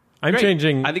 I'm Great.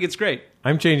 changing. I think it's great.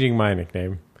 I'm changing my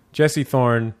nickname. Jesse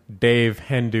Thorne, Dave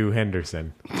Hendu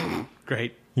Henderson.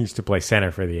 Great. He used to play center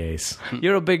for the A's.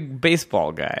 You're a big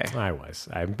baseball guy. I was.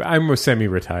 I'm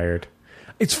semi-retired.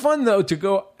 It's fun though to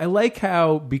go. I like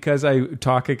how because I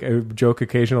joke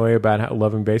occasionally about how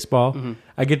loving baseball.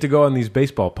 I get to go on these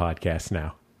baseball podcasts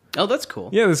now. Oh, that's cool.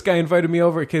 Yeah, this guy invited me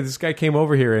over. This guy came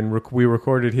over here and we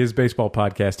recorded his baseball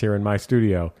podcast here in my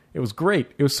studio. It was great.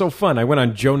 It was so fun. I went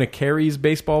on Jonah Carey's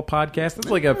baseball podcast.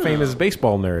 That's like a famous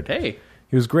baseball nerd. Hey.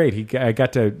 He was great. I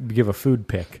got to give a food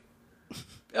pick.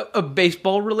 A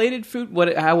baseball-related food?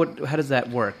 How does that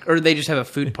work? Or do they just have a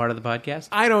food part of the podcast?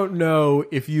 I don't know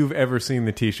if you've ever seen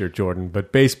the T-shirt, Jordan,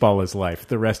 but baseball is life.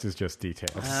 The rest is just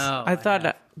details. Oh, I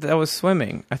thought that was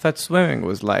swimming. I thought swimming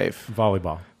was life.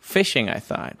 Volleyball. Fishing, I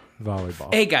thought.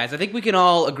 Volleyball. Hey, guys, I think we can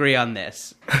all agree on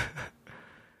this.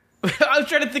 I was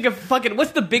trying to think of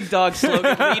what's the big dog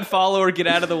slogan? Lead, follow, or get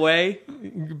out of the way.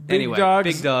 Big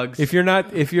dogs. If you're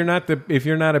not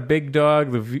a big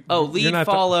dog, lead,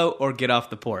 follow, or get off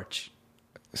the porch.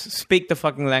 Speak the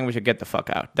fucking language or get the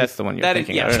fuck out. That's the one you're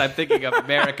thinking of. Yes, I'm thinking of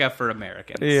America for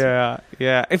Americans. Yeah.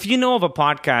 If you know of a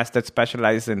podcast that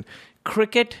specializes in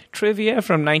cricket trivia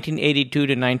from 1982 to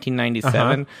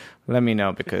 1997, let me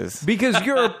know because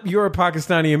you're a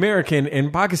Pakistani American,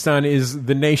 and Pakistan is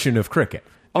the nation of cricket.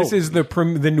 This is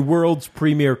the world's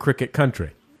premier cricket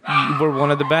country. we're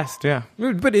one of the best. Yeah,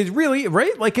 but it's really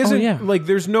right. Like, isn't like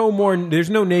there's no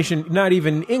nation, not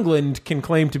even England, can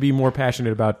claim to be more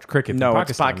passionate about cricket. No, than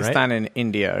Pakistan, it's Pakistan right? and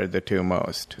India are the two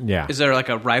most. Yeah. Is there like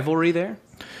a rivalry there?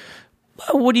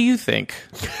 What do you think?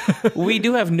 We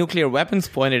do have nuclear weapons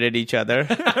pointed at each other.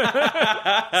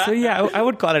 So yeah, I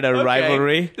would call it a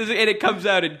rivalry. And it comes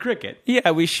out in cricket.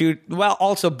 Yeah, we shoot, well,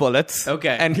 also bullets.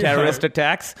 Okay. And terrorist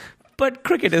attacks, but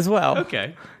cricket as well.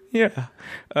 Okay. Yeah.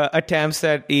 Attempts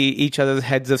at each other's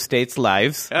heads of states'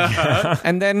 lives.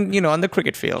 And then, on the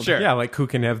cricket field. Sure. Yeah, like who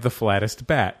can have the flattest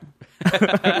bat.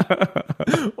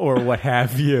 Or what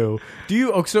have you.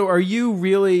 So are you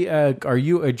really, are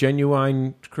you a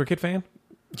genuine cricket fan?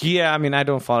 Yeah, I mean, I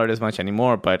don't follow it as much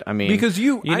anymore, but I mean... Because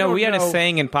we had a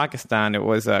saying in Pakistan, it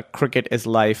was, cricket is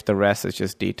life, the rest is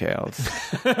just details.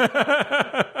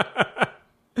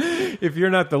 If you're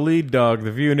not the lead dog,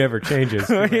 the view never changes.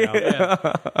 If you're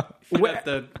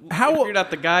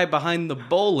not the guy behind the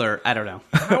bowler, I don't know.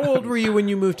 How old were you when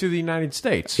you moved to the United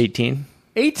States? 18.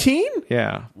 18?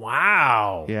 Yeah.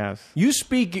 Wow. Yes. You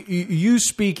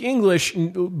speak English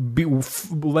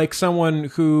like someone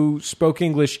who spoke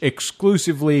English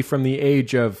exclusively from the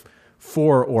age of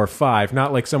 4 or 5,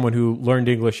 not like someone who learned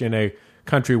English in a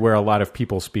country where a lot of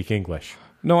people speak English.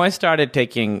 No, I started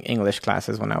taking English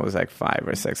classes when I was like 5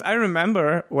 or 6. I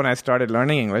remember when I started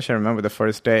learning English, I remember the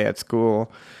first day at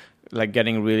school, like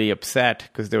getting really upset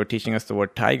because they were teaching us the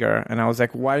word tiger. And I was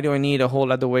like, why do I need a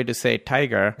whole other way to say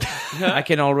tiger? I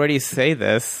can already say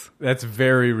this. That's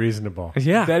very reasonable.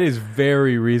 Yeah. That is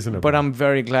very reasonable. But I'm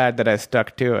very glad that I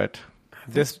stuck to it.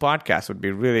 This podcast would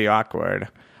be really awkward.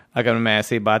 अगर मैं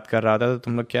ऐसे ही बात कर रहा था तो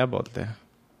तुम लोग क्या बोलते?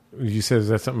 You said, is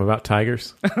that something about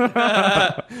tigers?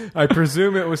 I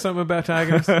presume it was something about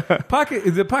tigers.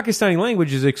 The Pakistani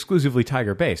language is exclusively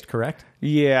tiger-based, correct?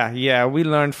 Yeah. We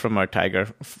learned from our tiger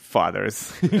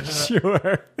fathers.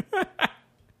 Sure.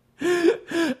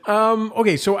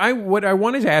 Okay, so what I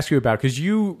wanted to ask you about, because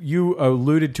you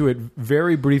alluded to it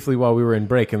very briefly while we were in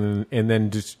break, and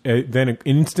then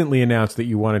instantly announced that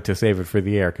you wanted to save it for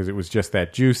the air because it was just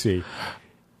that juicy.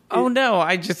 Oh, no,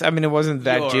 it wasn't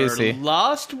that juicy.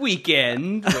 Lost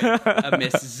Weekend with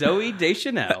Miss Zoe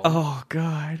Deschanel. Oh,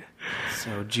 God.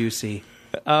 So juicy.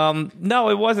 No,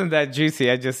 it wasn't that juicy.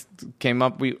 I just came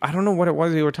up, I don't know what it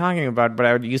was we were talking about, but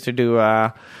I used to do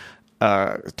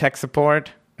tech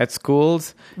support at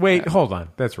schools. Wait, hold on.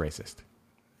 That's racist.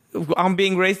 I'm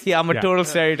being racist. I'm a total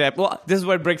stereotype. Well, this is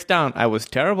what breaks down. I was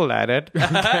terrible at it.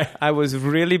 Okay. I was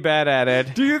really bad at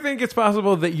it. Do you think it's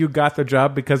possible that you got the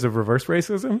job because of reverse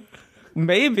racism?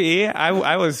 Maybe.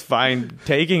 I was fine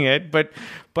taking it, but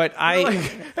I... Like,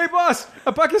 hey, boss,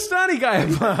 a Pakistani guy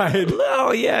applied.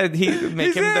 Oh, yeah.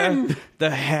 He's him the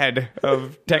head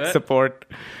of tech support.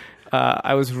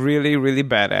 I was really, really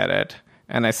bad at it.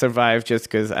 And I survived just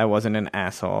because I wasn't an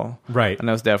asshole. Right. And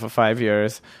I was there for 5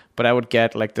 years. But I would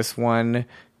get, like, this one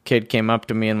kid came up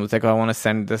to me and was like, oh, I want to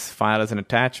send this file as an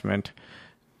attachment.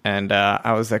 And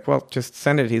I was like, well, just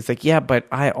send it. He's like, yeah, but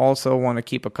I also want to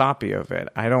keep a copy of it.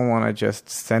 I don't want to just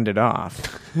send it off.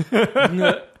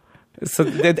 So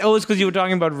it was because you were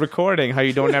talking about recording, how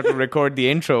you don't have to record the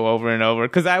intro over and over.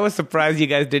 Because I was surprised you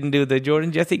guys didn't do the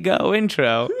Jordan Jesse Go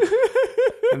intro.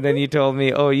 And then you told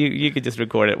me, oh, you could just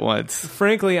record it once.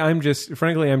 Frankly, I'm just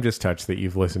touched that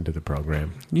you've listened to the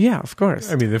program. Yeah, of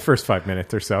course. I mean, the first 5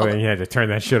 minutes or so, and you had to turn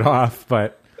that shit off.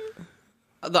 But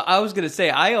I was going to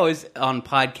say, I always on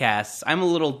podcasts, I'm a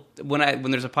little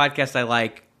when there's a podcast I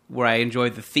like where I enjoy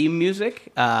the theme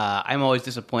music. I'm always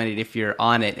disappointed if you're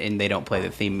on it and they don't play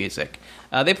the theme music.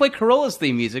 They play Corolla's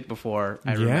theme music before.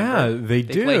 I remember. Yeah, they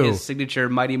do. Play his signature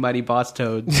Mighty Mighty Boss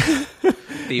Toads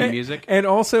theme music, and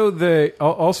also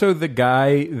the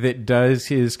guy that does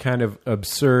his kind of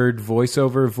absurd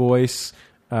voiceover voice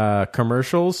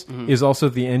commercials is also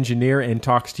the engineer and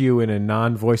talks to you in a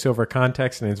non-voiceover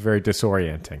context, and it's very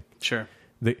disorienting. Sure.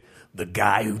 The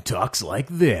guy who talks like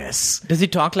this. Does he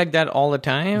talk like that all the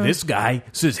time? This guy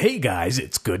says, "Hey guys,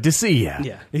 it's good to see you."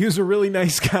 Yeah. He was a really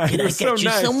nice guy. He was so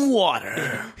nice.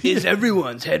 water? Is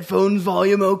everyone's headphones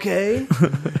volume okay?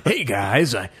 Hey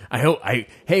guys,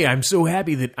 I'm so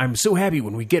happy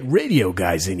when we get radio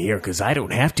guys in here because I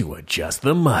don't have to adjust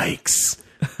the mics.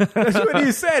 That's what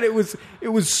he said. It was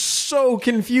so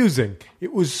confusing.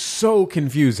 It was so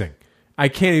confusing. I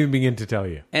can't even begin to tell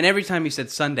you. And every time he said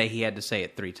Sunday, he had to say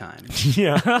it 3 times.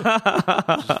 Yeah.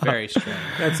 Which is very strange.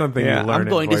 That's something you learn I'm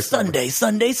going in to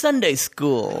voiceover. Sunday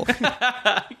school.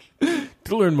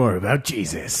 To learn more about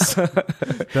Jesus,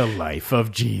 the life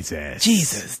of Jesus.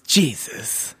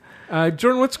 Jesus.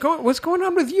 Jordan, what's going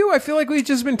on with you? I feel like we've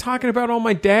just been talking about all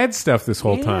my dad's stuff this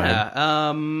whole time.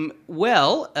 Yeah.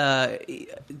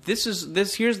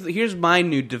 Here's my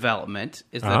new development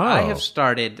is that I have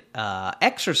started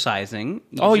exercising.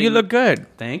 Oh, you look good.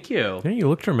 Thank you. Yeah, you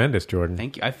look tremendous, Jordan.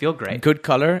 Thank you. I feel great. Good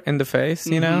color in the face,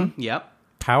 you know? Yep.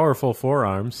 Powerful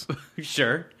forearms.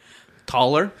 Sure.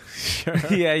 Taller.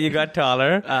 Yeah, you got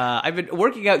taller. I've been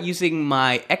working out using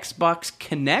my Xbox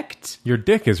Kinect. Your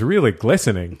dick is really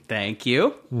glistening. Thank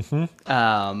you.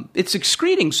 Mm-hmm. It's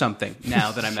excreting something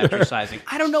now that I'm exercising.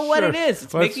 I don't know what it is.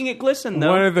 It's making it glisten,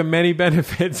 though. One of the many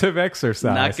benefits of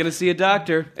exercise. Not going to see a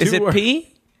doctor. Is it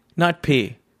pee? Not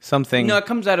pee. Something. No, it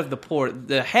comes out of the pore.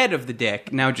 The head of the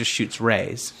dick now just shoots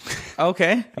rays.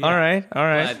 Okay. All right.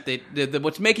 But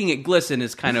what's making it glisten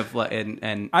is kind of like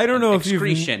an I don't know if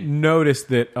excretion. you've noticed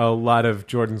that a lot of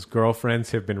Jordan's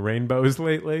girlfriends have been rainbows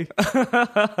lately.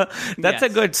 That's a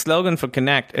good slogan for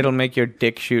Connect. It'll make your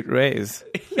dick shoot rays.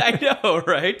 I know,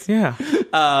 right? Yeah.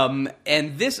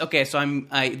 And this, okay, so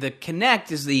the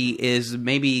Kinect is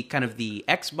maybe kind of the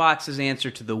Xbox's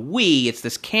answer to the Wii. It's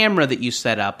this camera that you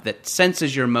set up that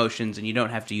senses your motions, and you don't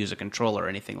have to use a controller or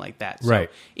anything like that. So right.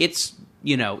 It's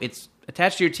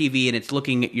attached to your TV, and it's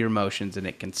looking at your motions, and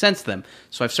it can sense them.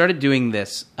 So I've started doing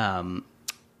this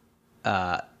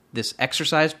this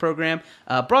exercise program,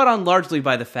 brought on largely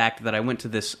by the fact that I went to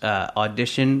this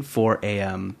audition for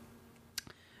like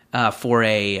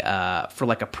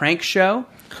a prank show.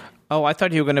 Oh, I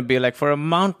thought you were going to be like for a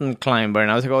mountain climber,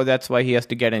 and I was like, oh, that's why he has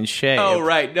to get in shape. Oh,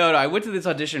 right. No. I went to this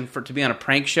audition to be on a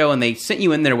prank show, and they sent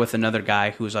you in there with another guy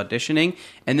who was auditioning,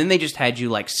 and then they just had you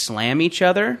like slam each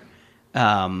other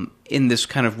in this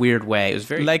kind of weird way. It was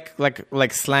very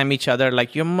like slam each other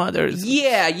like your mother's.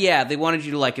 Yeah. They wanted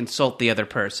you to like insult the other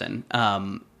person.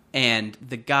 And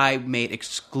the guy made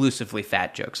exclusively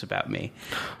fat jokes about me.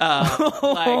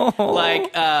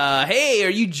 Like, hey, are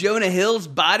you Jonah Hill's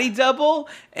body double?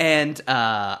 And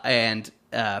I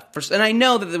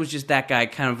know that it was just that guy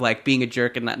kind of like being a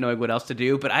jerk and not knowing what else to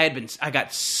do, but I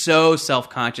got so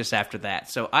self-conscious after that.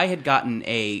 So I had gotten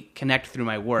a Kinect through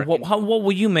my work. What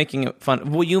were you making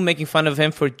fun? Were you making fun of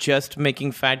him for just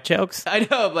making fat jokes? I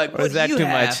know, like, or is that too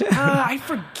much? I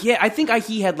forget. I think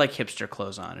he had like hipster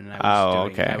clothes on, and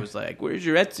I was like, "Where's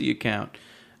your Etsy account?"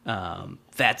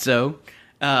 Fatso.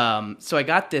 So I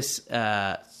got this.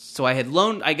 So I had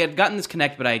gotten this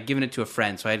Kinect, but I had given it to a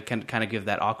friend, so I had kind of give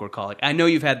that awkward call. Like, I know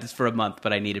you've had this for a month,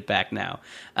 but I need it back now.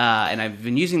 And I've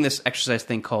been using this exercise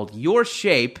thing called Your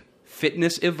Shape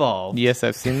Fitness Evolved. Yes,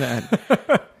 I've seen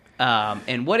that.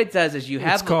 And what it does is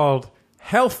It's called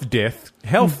Health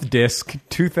Disc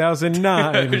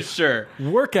 2009. Sure.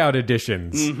 Workout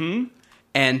editions. Mm-hmm.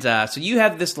 And so you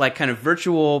have this like kind of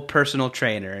virtual personal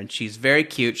trainer, and she's very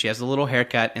cute. She has a little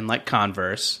haircut and like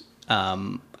Converse.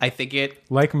 I think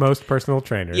like most personal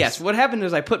trainers. Yes. What happened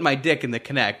is I put my dick in the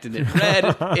Kinect, and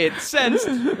it sensed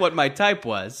what my type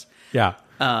was. Yeah.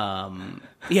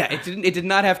 It did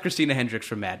not have Christina Hendricks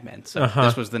from Mad Men. So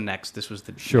this was the next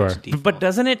default. But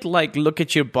doesn't it like look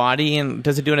at your body, and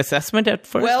does it do an assessment at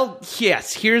first? Well,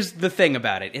 yes. Here's the thing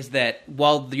about it is that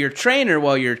while your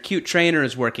cute trainer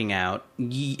is working out,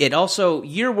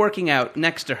 you're working out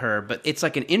next to her, but it's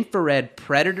like an infrared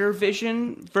predator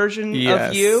version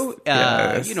of you.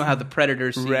 Yes. You know how the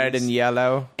predator sees red and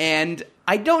yellow. And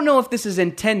I don't know if this is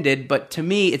intended, but to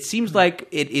me it seems like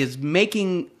it is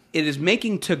making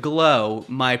to glow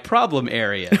my problem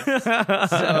area.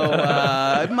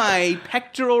 So my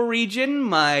pectoral region,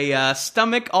 my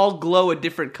stomach all glow a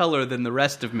different color than the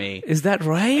rest of me. Is that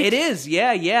right? It is,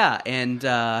 yeah. And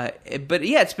but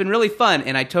it's been really fun,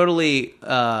 and I totally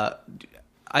I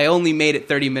only made it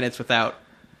 30 minutes without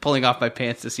pulling off my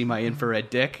pants to see my infrared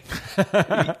dick.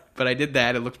 But I did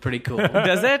that. It looked pretty cool.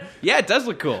 Does it? Yeah, it does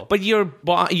look cool. But your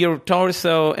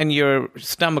torso and your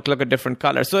stomach look a different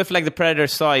color. So if like the predator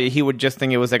saw you, he would just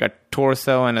think it was like a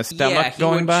torso and a stomach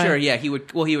going by? Sure, yeah. He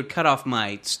would cut off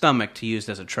my stomach to use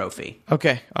as a trophy.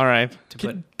 Okay, all right.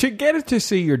 To get it to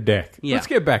see your dick. Yeah. Let's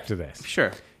get back to this.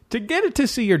 Sure. To get it to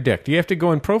see your dick, do you have to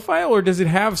go in profile, or does it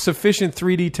have sufficient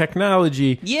 3D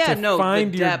technology to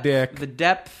find your dick? The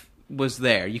depth was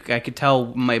there. I could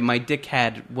tell my dick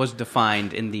was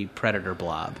defined in the predator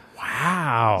blob.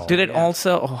 Wow. Did it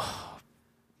also... Oh,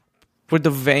 were the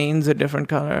veins a different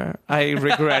color? I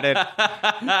regret it.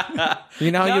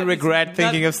 You know, you regret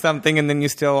thinking of something and then you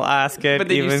still ask it. But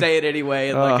then you say it anyway,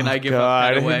 and like, and I give up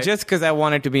right away. Just because I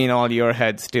want it to be in all your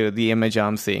heads, too. The image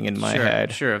I'm seeing in my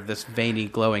head. Sure, of this veiny,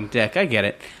 glowing dick. I get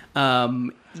it. No,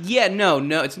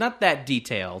 it's not that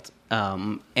detailed.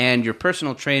 And your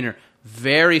personal trainer,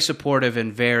 very supportive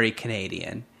and very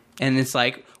Canadian. And it's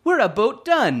like, we're about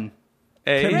done.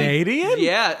 Canadian?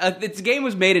 Yeah, this game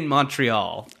was made in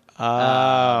Montreal.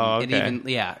 Oh, okay. And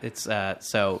even, it's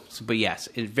but yes,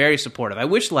 it's very supportive. I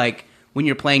wish, like, when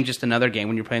you're playing just another game,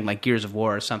 when you're playing like Gears of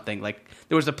War or something, like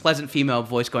there was a pleasant female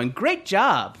voice going, "Great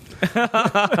job,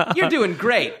 you're doing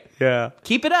great. Yeah,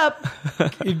 keep it up."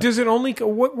 Does it only?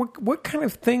 What kind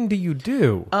of thing do you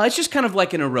do? It's just kind of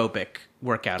like an aerobic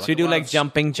workout. So you do like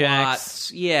jumping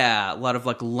jacks? Yeah, a lot of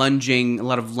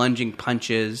lunging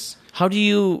punches.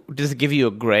 Does it give you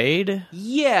a grade?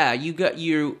 Yeah, you got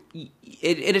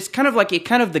It is kind of like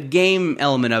the game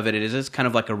element of it is kind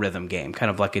of like a rhythm game, kind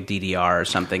of like a DDR or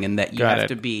something, in that you have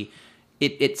to be.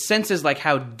 It senses like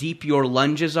how deep your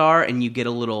lunges are, and you get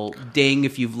a little ding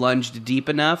if you've lunged deep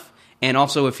enough, and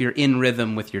also if you're in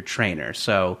rhythm with your trainer.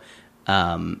 So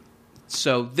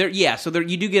there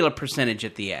you do get a percentage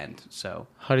at the end. So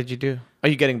how did you do? Are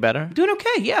you getting better? Doing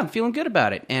okay, yeah. I'm feeling good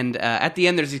about it. And at the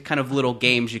end, there's these kind of little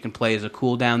games you can play as a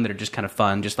cooldown that are just kind of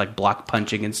fun, just like block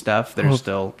punching and stuff that are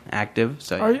still active.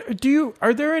 So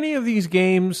are there any of these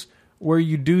games where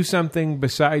you do something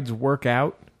besides work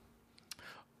out?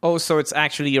 Oh, so it's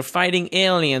actually you're fighting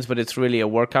aliens, but it's really a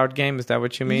workout game? Is that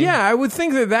what you mean? Yeah, I would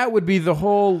think that would be the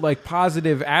whole like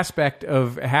positive aspect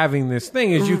of having this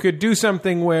thing is you could do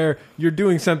something where you're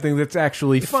doing something that's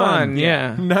actually fun,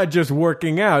 yeah, not just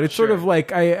working out. It's sort of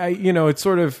like it's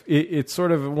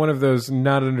sort of one of those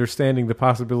not understanding the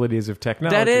possibilities of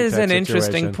technology. That is an situation.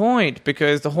 interesting point,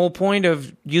 because the whole point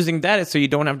of using that is so you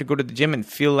don't have to go to the gym and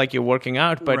feel like you're working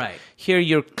out. But here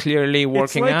you're clearly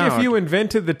working out. It's like if you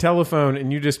invented the telephone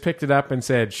and you just picked it up and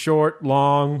said short,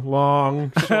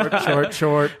 long, short,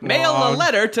 short. Mail long. a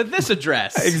letter to this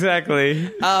address.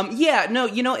 Exactly.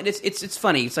 It's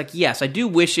funny. It's like, yes, I do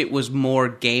wish it was more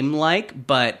game-like,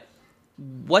 but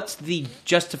what's the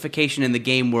justification in the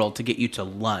game world to get you to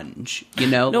lunge?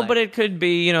 No, but it could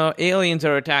be, aliens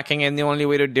are attacking and the only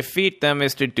way to defeat them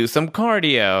is to do some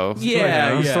cardio.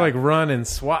 Yeah. Just to like run and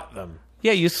swat them.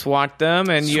 Yeah, you swat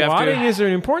them, and you have to... Swatting is an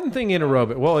important thing in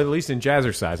aerobic. Well, at least in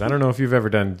jazzercise. I don't know if you've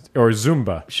ever done... Or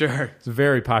Zumba. Sure. It's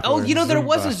very popular. Oh, there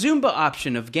was a Zumba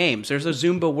option of games. There's a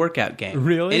Zumba workout game.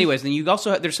 Really? Anyways, then you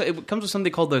also... it comes with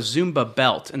something called the Zumba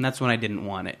belt, and that's when I didn't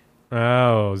want it.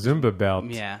 Oh, Zumba belt.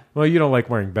 Yeah. Well, you don't like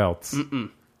wearing belts.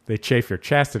 Mm-mm. They chafe your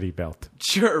chastity belt.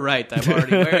 Sure, right. I'm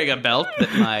already wearing a belt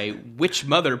that my witch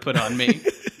mother put on me.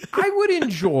 I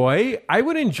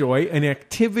would enjoy an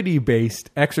activity-based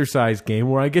exercise game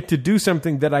where I get to do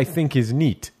something that I think is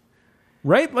neat.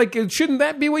 Right? Like, shouldn't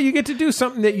that be what you get to do?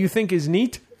 Something that you think is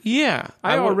neat? Yeah.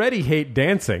 I already hate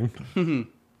dancing.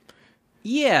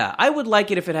 Yeah, I would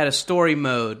like it if it had a story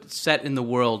mode set in the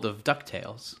world of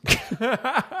DuckTales.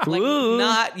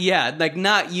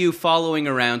 Not you following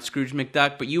around Scrooge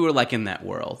McDuck, but you were like in that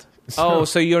world.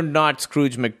 So you're not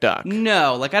Scrooge McDuck.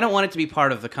 No, I don't want it to be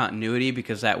part of the continuity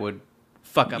because that would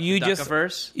fuck up the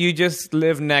Duckiverse. You just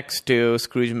live next to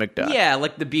Scrooge McDuck. Yeah,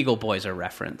 like the Beagle Boys are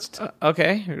referenced.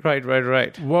 Okay,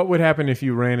 right. What would happen if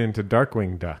you ran into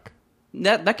Darkwing Duck?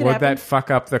 That could Would happen. that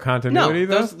fuck up the continuity,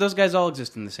 though? though? Those guys all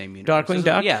exist in the same universe. Darkwing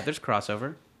Duck? Yeah, there's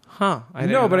crossover. Huh. I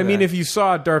mean, if you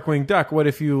saw Darkwing Duck, what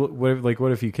if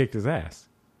you kicked his ass?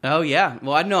 Oh, yeah.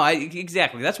 Well,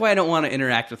 exactly. That's why I don't want to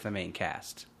interact with the main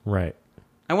cast. Right.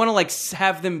 I want to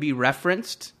have them be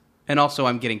referenced, and also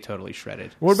I'm getting totally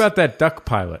shredded. What about that duck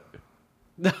pilot?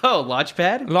 Oh,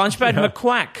 Launchpad? Launchpad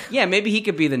McQuack. Yeah, maybe he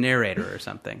could be the narrator or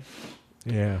something.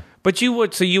 Yeah. But you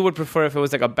would prefer if it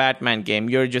was like a Batman game.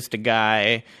 You're just a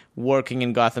guy working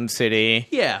in Gotham City.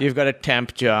 Yeah. You've got a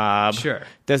temp job. Sure.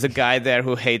 There's a guy there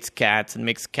who hates cats and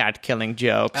makes cat killing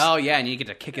jokes. Oh, yeah, and you get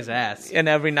to kick his ass. And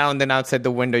every now and then outside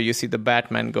the window you see the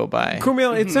Batman go by.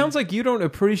 Kumail, it sounds like you don't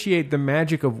appreciate the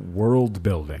magic of world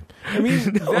building. I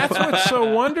mean, that's what's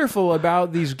so wonderful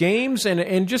about these games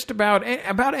and just about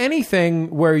anything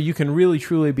where you can really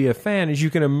truly be a fan is you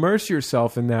can immerse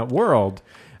yourself in that world.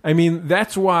 I mean,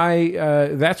 that's why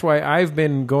I've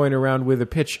been going around with a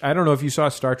pitch. I don't know if you saw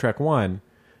Star Trek 1.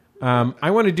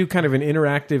 I want to do kind of an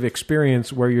interactive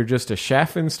experience where you're just a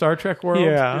chef in Star Trek world.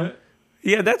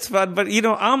 Yeah, that's fun. But,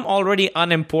 I'm already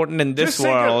unimportant in this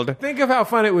world. Think of how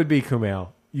fun it would be, Kumail.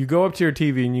 You go up to your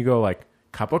TV and you go like,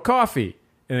 cup of coffee.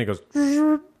 And it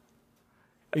goes...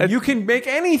 And you can make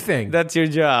anything. That's your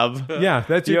job. Yeah,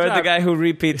 that's your You're job. the guy who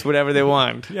repeats whatever they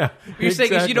want. Yeah, You're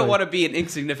saying is you don't want to be an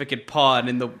insignificant pawn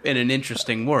in an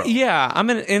interesting world. Yeah, I'm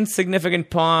an insignificant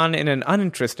pawn in an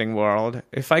uninteresting world.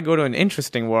 If I go to an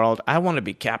interesting world, I want to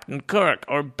be Captain Kirk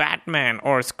or Batman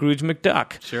or Scrooge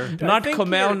McDuck. Sure. Not think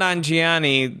Kumail you're-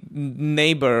 Nanjiani,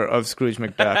 neighbor of Scrooge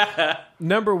McDuck.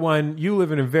 Number one, you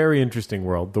live in a very interesting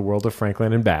world, the world of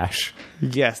Franklin and Bash.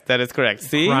 Yes, that is correct.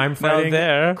 See? Crime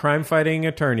Now fighting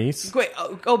attorneys. Wait,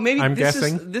 maybe I'm this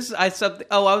guessing. is this is I something.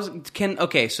 Oh, I was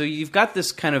okay. So you've got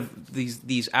this kind of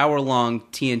these hour-long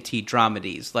TNT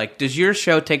dramedies. Like, does your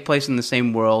show take place in the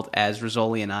same world as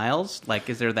Rizzoli and Isles? Like,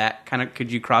 is there that kind of?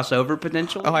 Could you cross over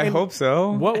potentially? Oh, I hope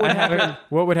so. What would happen?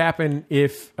 What would happen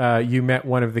if you met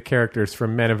one of the characters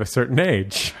from Men of a Certain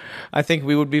Age? I think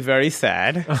we would be very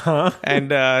sad, and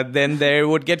then they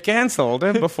would get canceled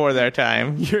before their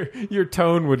time. Your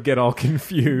tone would get all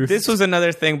confused. This was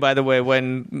another thing, by the way,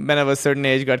 when Men of a Certain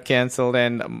Age got canceled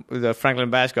and the Franklin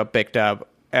Bash got picked up.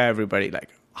 Everybody like,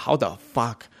 how the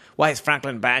fuck? Why is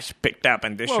Franklin Bash picked up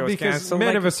and this show's because canceled?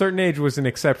 Men of a Certain Age was an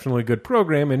exceptionally good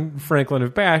program, and Franklin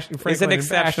and Bash It's an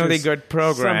exceptionally good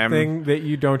program. Something that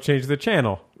you don't change the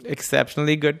channel.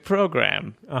 Exceptionally good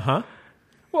program.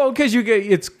 Well, because you get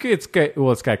it's got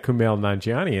Kumail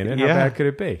Nanjiani in it. How bad could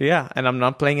it be? Yeah, and I'm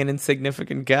not playing an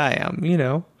insignificant guy.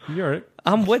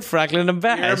 I'm with Franklin and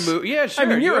Bash. Yeah, sure. I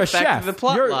mean, you're a back chef. to the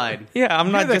plot You're- line. Yeah,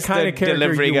 I'm not You're just the kind a of character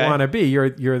delivery you guy. want to be.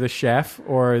 You're the chef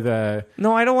or the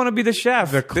No, I don't want to be the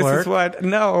chef. The This clerk? is what.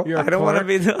 No, You're a I don't want to clerk?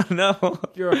 be the. No,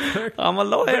 you're a clerk. I'm a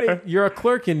lawyer. You're a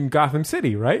clerk in Gotham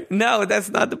City, right? No, that's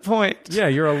not the point. Yeah,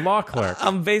 you're a law clerk.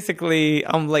 I'm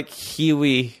like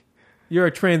Huey. You're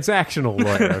a transactional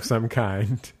lawyer of some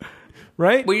kind,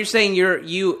 right? Well, you're saying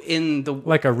you in the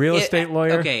Like a real estate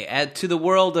lawyer? Okay, to the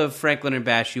world of Franklin and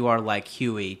Bash, you are like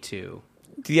Huey too.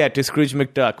 Yeah, to Scrooge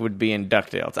McDuck would be in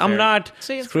DuckTales. I'm not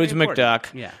See, it's Scrooge very important.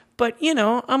 McDuck. Yeah. But,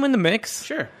 I'm in the mix.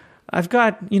 Sure. I've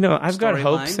got Storylines.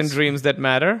 hopes and dreams that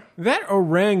matter. That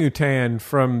orangutan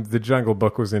from the Jungle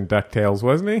Book was in DuckTales,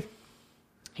 wasn't he?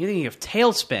 You're thinking of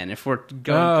Tailspin if we're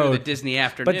going through the Disney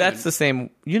afternoon. But that's the same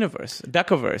universe,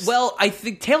 Duckiverse. Well, I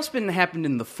think Tailspin happened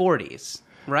in the 40s,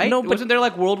 right? No, but- Wasn't there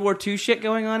like World War II shit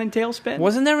going on in Tailspin?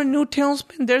 Wasn't there a new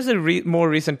Tailspin? There's a more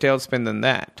recent Tailspin than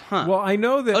that. Huh. Well, I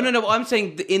know that. Oh no! I'm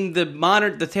saying in the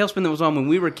Tailspin that was on when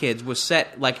we were kids was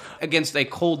set like against a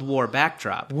Cold War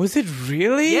backdrop. Was it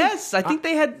really? Yes, I think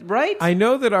they had right. I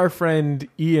know that our friend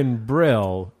Ian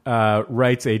Brill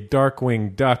writes a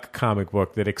Darkwing Duck comic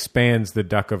book that expands the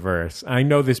Duckiverse. I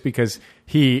know this because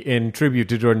he, in tribute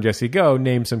to Jordan Jesse Go,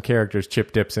 named some characters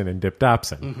Chip Dipson and Dip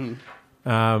Dobson.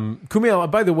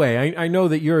 Kumail, by the way, I know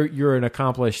that you're an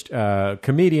accomplished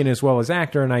comedian as well as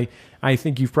actor, and I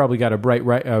think you've probably got a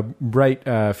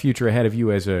bright future ahead of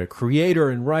you as a creator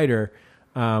and writer.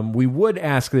 We would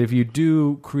ask that if you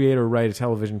do create or write a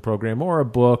television program or a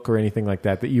book or anything like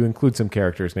that, that you include some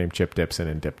characters named Chip Dipson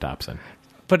and Dip Dobson.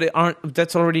 But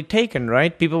that's already taken,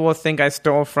 right? People will think I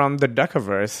stole from the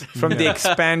Duckiverse, from the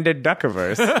expanded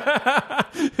Duckiverse.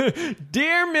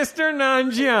 Dear Mr.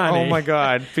 Nanjiani. Oh my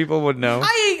God, people would know.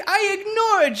 I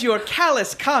ignored your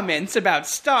callous comments about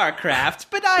StarCraft,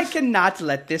 but I cannot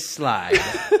let this slide.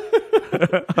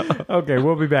 Okay,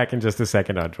 we'll be back in just a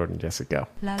second on Jordan Jesse Go.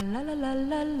 La la la la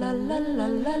la la la la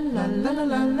la la la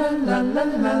la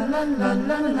la.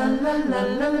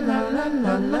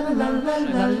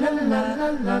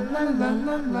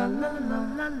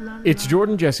 It's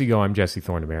Jordan Jesse Go. I'm Jesse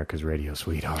Thorne, America's radio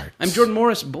sweetheart. I'm Jordan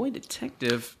Morris, boy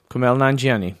detective. Kumail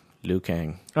Nanjiani, Liu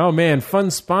Kang. Oh, man,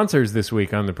 fun sponsors this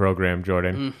week on the program,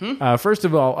 Jordan. First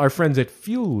of all, our friends at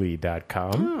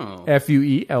Fuelly.com.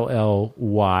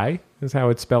 Fuelly is how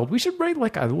it's spelled. We should write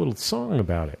like a little song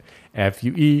about it.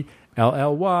 Fuelly,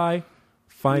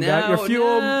 Find out your No,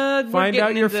 fuel. no, we're Find out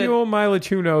getting your into- fuel mileage.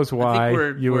 Who knows why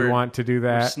you would we're- want to do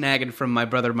We're that? snagging from my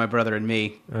brother, and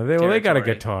me. They got a territory.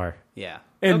 guitar. Yeah.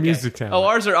 And music talent. Oh,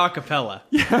 ours are a cappella.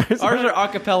 Ours are a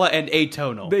cappella and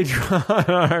atonal.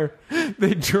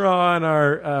 They draw on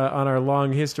our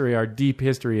long history, our deep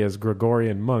history as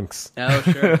Gregorian monks. Oh,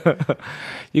 sure.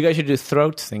 You guys should do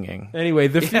throat singing. Anyway,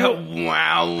 the fuel.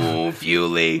 Wow,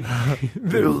 Fuely.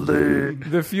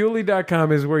 The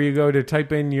Fuely.com is where you go to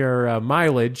type in your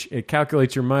mileage. It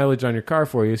calculates your mileage on your car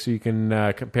for you so you can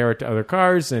compare it to other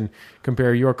cars and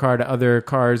compare your car to other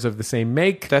cars of the same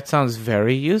make. That sounds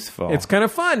very useful. It's kind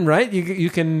of fun, right? You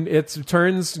can it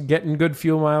turns getting good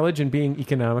fuel mileage and being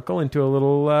economical into a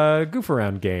little goof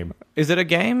around game. Is it a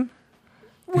game?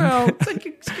 Well, It's a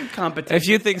good competition. If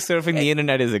you think surfing the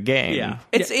internet is a game, Yeah.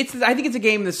 It's. I think it's a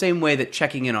game the same way that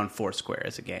checking in on Foursquare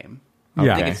is a game. I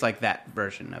Yeah. think it's like that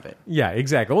version of it. yeah,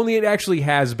 exactly. Only it actually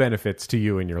has benefits to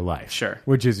you in your life. Sure.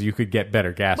 Which is you could get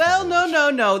better gas. Well,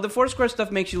 mileage. no. The Foursquare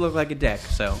stuff makes you look like a dick,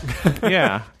 so.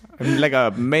 yeah, like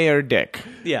a mayor dick.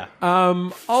 Yeah.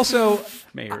 Also,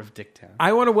 Mayor of Dicktown.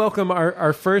 I want to welcome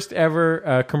our first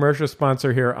ever commercial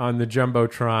sponsor here on the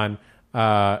Jumbotron.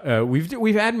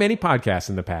 We've had many podcasts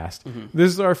in the past. Mm-hmm.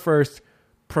 This is our first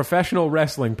professional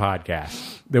wrestling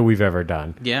podcast that we've ever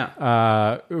done.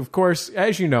 Yeah. Of course,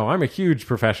 as you know, I'm a huge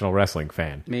professional wrestling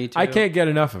fan. Me too. I can't get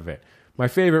enough of it. My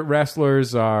favorite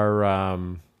wrestlers are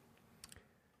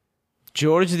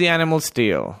George the Animal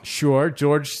Steel.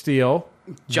 George Steele,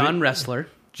 John Wrestler.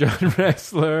 John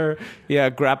Wrestler, Yeah,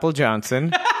 Grapple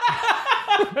Johnson.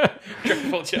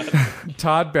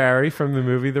 Todd Barry from the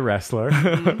movie The Wrestler.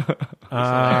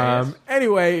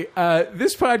 Anyway,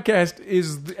 this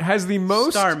podcast has the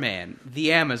most. Starman.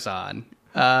 The Amazon.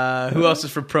 Who else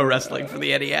is for pro wrestling for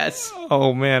the NES?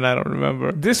 Oh man, I don't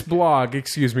remember. This blog,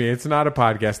 excuse me, it's not a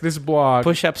podcast. This blog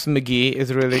Push-Ups McGee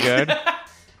is really good.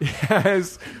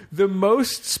 has the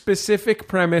most specific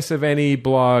premise of any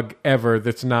blog ever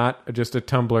that's not just a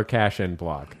Tumblr cash-in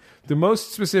blog. The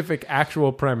most specific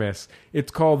actual premise.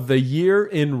 It's called The Year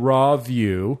in Raw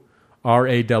View,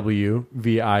 RAWVIEW,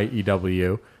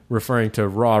 referring to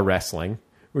Raw Wrestling,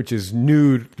 which is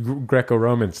nude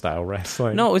Greco-Roman style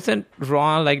wrestling. No, isn't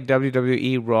Raw like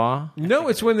WWE Raw? No,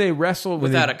 it's when they wrestle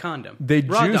Without a condom. They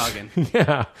Raw juice, dogging.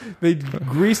 Yeah, they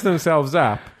grease themselves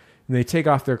up and they take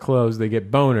off their clothes. They get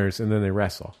boners and then they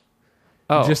wrestle.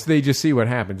 Oh, They just see what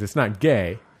happens. It's not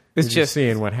gay. It's They're just-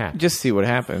 seeing what happens. just see what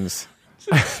happens.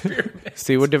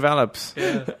 See what develops.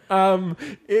 It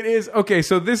is okay.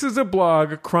 So this is a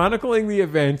blog chronicling the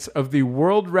events of the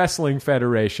World Wrestling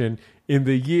Federation in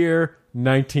the year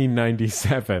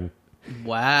 1997.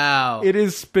 Wow. It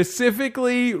is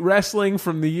specifically wrestling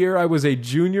from the year I was a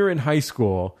junior in high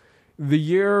school. The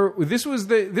year this was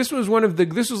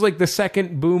like the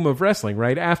second boom of wrestling,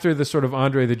 right after the sort of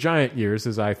Andre the Giant years,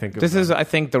 as I think of This them. is, I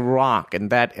think, The Rock in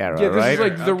that era, yeah, this right? is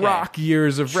like the Okay. Rock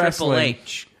years of Triple wrestling.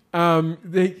 H.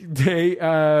 They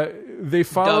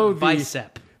follow Doug the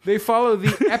Bicep. they follow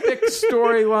the epic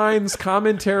storylines,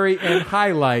 commentary, and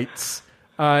highlights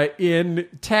in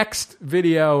text,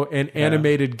 video, and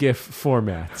animated GIF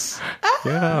formats.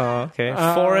 Yeah, okay.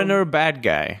 Foreigner bad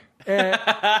guy.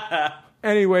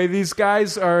 Anyway, these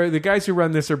guys are the guys who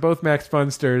run this are both Max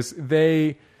Funsters.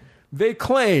 They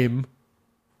claim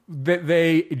that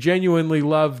they genuinely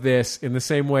love this in the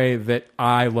same way that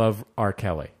I love R.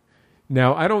 Kelly.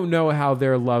 Now, I don't know how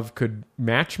their love could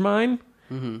match mine,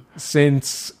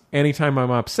 since anytime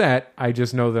I'm upset, I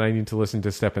just know that I need to listen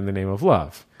to Step in the Name of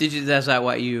Love. Is that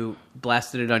why you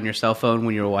blasted it on your cell phone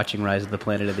when you were watching Rise of the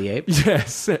Planet of the Apes?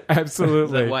 Yes, Is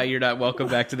absolutely. that why you're not welcome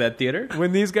back to that theater?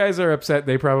 When these guys are upset,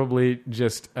 they probably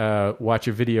just watch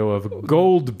a video of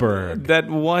Goldberg. That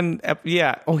one,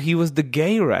 yeah. Oh, he was the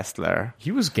gay wrestler.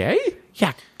 He was gay?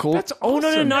 Yeah, Gold. That's Oh no,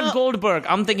 awesome. not Goldberg.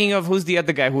 I'm thinking of who's the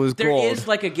other guy who was There gold. is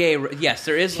like a gay. Yes,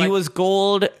 there is. He was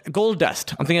Gold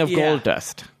Dust. I'm thinking of Yeah. Gold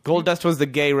Dust. Gold Dust was the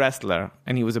gay wrestler,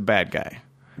 and he was a bad guy.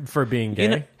 For being gay? You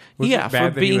know- Was yeah, it bad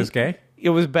for that being he was gay?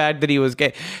 It was bad that he was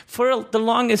gay. For the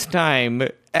longest time,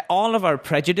 all of our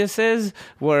prejudices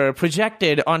were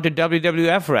projected onto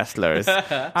WWF wrestlers.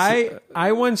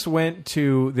 I once went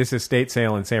to this estate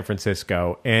sale in San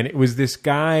Francisco, and it was this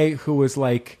guy who was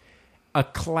like a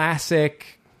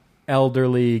classic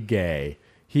elderly gay.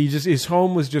 His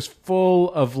home was just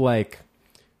full of like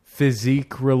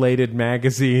physique related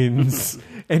magazines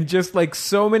and just like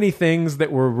so many things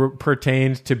that were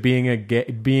pertained to being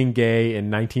gay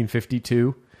in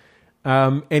 1952.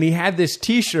 And he had this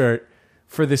T-shirt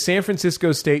for the San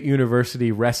Francisco State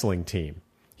University wrestling team.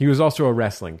 He was also a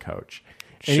wrestling coach.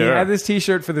 And he had this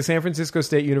T-shirt for the San Francisco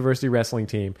State University wrestling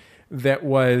team that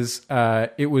was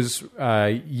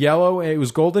yellow. It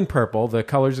was gold and purple, the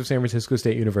colors of San Francisco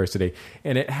State University,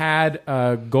 and it had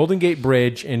a Golden Gate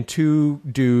Bridge and two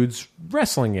dudes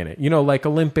wrestling in it. Like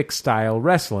Olympic style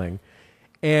wrestling.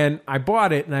 And I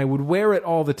bought it, and I would wear it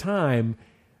all the time.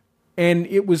 And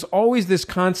it was always this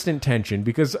constant tension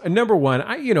because, number one,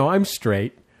 I'm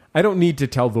straight. I don't need to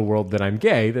tell the world that I'm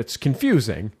gay. That's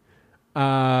confusing.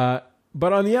 But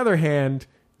on the other hand,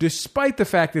 despite the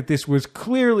fact that this was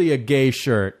clearly a gay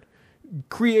shirt,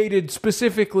 created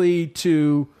specifically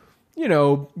to,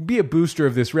 be a booster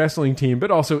of this wrestling team, but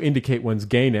also indicate one's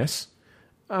gayness,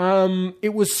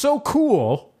 it was so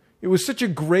cool. It was such a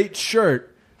great shirt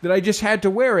that I just had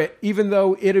to wear it, even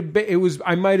though it was.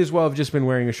 I might as well have just been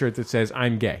wearing a shirt that says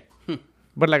 "I'm gay,"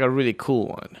 but like a really cool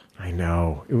one. I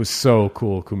know, it was so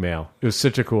cool, Kumail. It was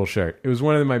such a cool shirt. It was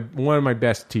one of my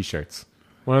best T-shirts.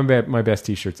 One of my best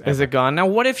T-shirts ever. Is it gone? Now,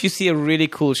 what if you see a really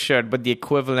cool shirt, but the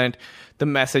equivalent, the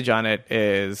message on it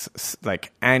is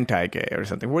like anti-gay or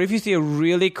something? What if you see a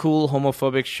really cool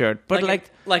homophobic shirt, but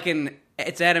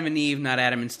it's Adam and Eve, not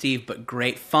Adam and Steve, but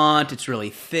great font. It's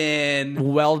really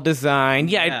thin, well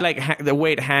designed. Yeah. It, the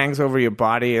way it hangs over your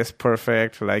body is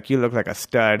perfect. Like you look like a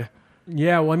stud.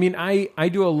 Yeah, well, I mean, I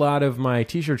do a lot of my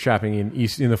T-shirt shopping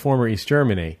in the former East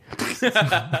Germany,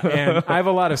 and I have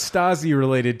a lot of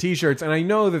Stasi-related T-shirts, and I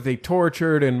know that they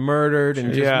tortured and murdered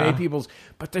and just made people's.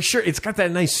 But the shirt, it's got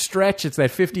that nice stretch. It's that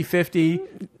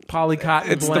 50-50 polycotton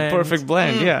blend. It's the perfect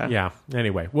blend. Yeah. Yeah.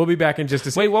 Anyway, we'll be back in just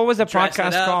a second. Wait, what was the Dress it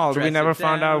podcast up, called? dress We never it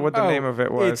found down. out what the name of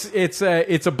it was. It's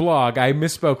a blog. I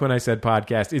misspoke when I said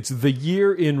podcast. It's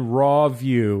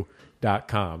theyerinrawview.com.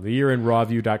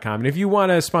 theyerinrawview.com. And if you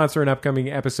want to sponsor an upcoming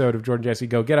episode of Jordan Jesse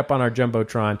Go, get up on our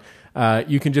Jumbotron.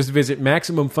 You can just visit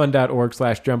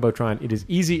MaximumFun.org/Jumbotron. It is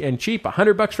easy and cheap.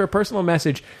 $100 for a personal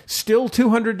message. Still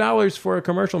 $200 for a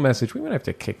commercial message. We might have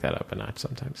to kick that up a notch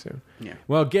sometime soon. Yeah.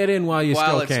 Well, get in while you while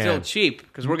still it's can. still cheap,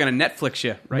 because we're going to Netflix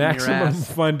you right in your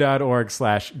ass.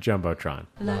 MaximumFun.org/Jumbotron.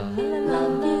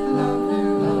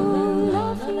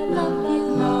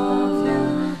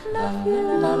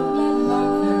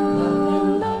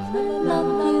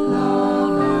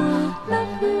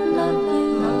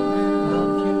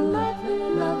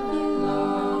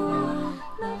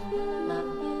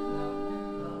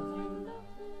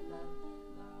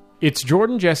 It's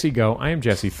Jordan Jesse Go. I am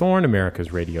Jesse Thorne,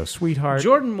 America's radio sweetheart.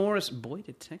 Jordan Morris, boy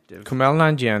detective. Kumail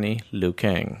Nanjiani, Liu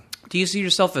Kang. Do you see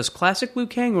yourself as classic Liu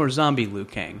Kang or zombie Liu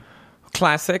Kang?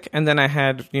 Classic, and then I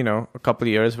had, a couple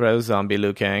of years where I was zombie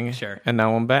Liu Kang. Sure. And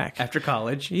now I'm back. After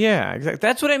college. Yeah, exactly.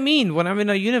 That's what I mean. When I'm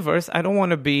in a universe, I don't want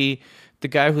to be the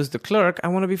guy who's the clerk. I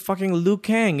want to be fucking Liu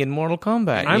Kang in Mortal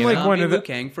Kombat. I'm like one of the Liu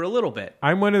Kang for a little bit.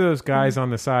 I'm one of those guys on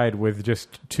the side with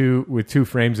just two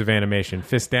frames of animation.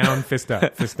 Fist down, fist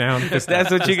up. Fist down, fist up.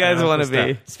 That's what you guys want to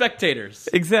be. Spectators.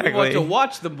 Exactly. We want to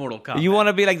watch the Mortal Kombat. You want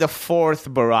to be like the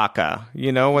fourth Baraka,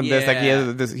 when there's like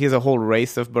he has a whole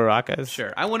race of Barakas.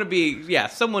 Sure. I want to be,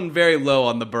 someone very low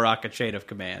on the Baraka chain of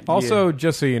command. Also,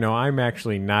 just so you know, I'm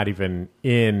actually not even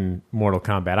in Mortal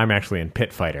Kombat. I'm actually in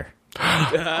Pit Fighter.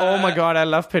 Oh my god, I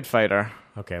love Pit Fighter.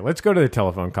 Okay, let's go to the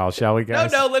telephone call, shall we,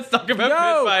 guys? No, let's talk about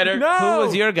Pit Fighter. No! Who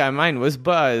was your guy? Mine was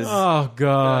Buzz. Oh,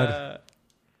 God.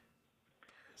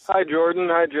 Hi, Jordan.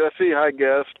 Hi, Jesse. Hi,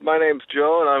 guest. My name's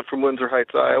Joe, and I'm from Windsor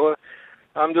Heights, Iowa.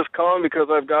 I'm just calling because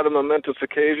I've got a momentous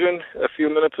occasion. A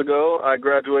few minutes ago, I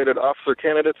graduated Officer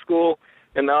Candidate School,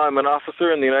 and now I'm an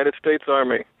officer in the United States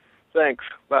Army. Thanks.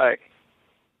 Bye.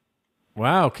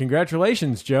 Wow,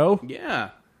 congratulations, Joe. Yeah.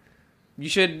 You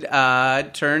should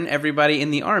turn everybody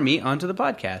in the Army onto the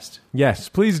podcast. Yes,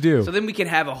 please do. So then we can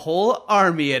have a whole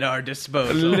army at our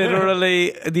disposal.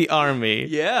 Literally the army.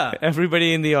 Yeah.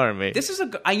 Everybody in the army. This is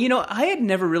I had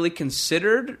never really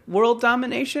considered world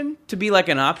domination to be like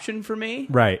an option for me.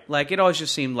 Right. Like it always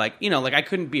just seemed like, like I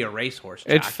couldn't be a racehorse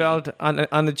jockey. It felt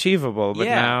unachievable, but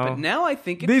now I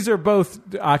think These are both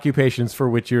occupations for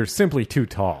which you're simply too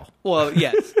tall. Well,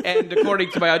 yes, and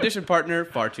according to my audition partner,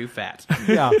 far too fat.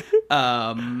 Yeah.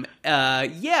 Well, I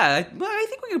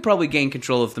think we could probably gain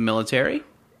control of the military.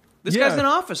 This guy's an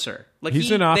officer. Like He's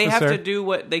an officer. They have to do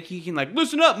what he can. Like,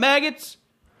 listen up, maggots.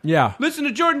 Yeah. Listen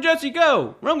to Jordan Jesse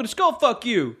Go, or I'm going to skull fuck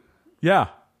you. Yeah.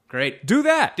 Great. Do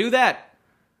that. Do that.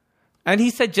 And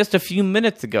he said just a few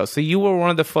minutes ago, so you were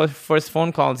one of the first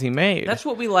phone calls he made. That's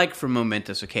what we like for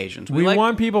momentous occasions. We like,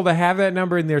 want people to have that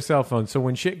number in their cell phone, so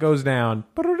when shit goes down,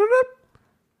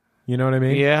 you know what I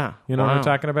mean? Yeah. You know what I'm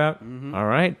talking about? Mm-hmm. All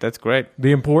right, that's great.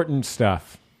 The important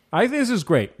stuff. I think this is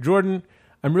great. Jordan,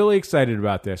 I'm really excited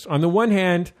about this. On the one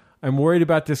hand, I'm worried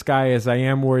about this guy as I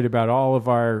am worried about all of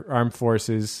our armed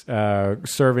forces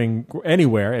serving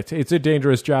anywhere. It's a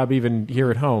dangerous job even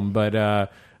here at home, but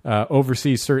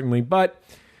overseas certainly. But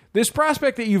this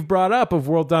prospect that you've brought up of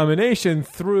world domination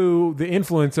through the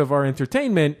influence of our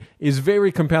entertainment is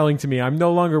very compelling to me. I'm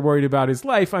no longer worried about his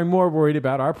life. I'm more worried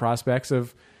about our prospects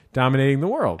of dominating the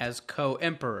world. As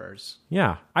co-emperors.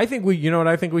 Yeah. I think you know what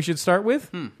I think we should start with?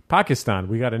 Pakistan.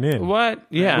 We got an in. What?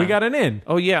 Yeah. We got an in.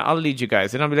 Oh, yeah, I'll lead you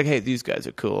guys. And I'll be like, hey, these guys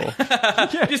are cool.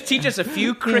 Just teach us a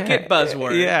few cricket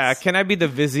buzzwords. Yeah. Can I be the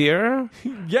vizier?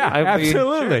 Yeah,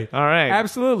 absolutely. Sure. All right.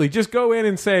 Absolutely. Just go in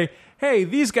and say, hey,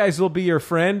 these guys will be your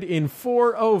friend in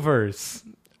 4 overs.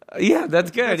 Yeah,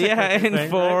 that's good. That's a yeah, cricket in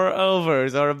thing, 4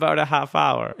 overs or about a half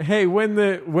hour. Hey,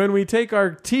 when we take our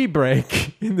tea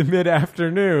break in the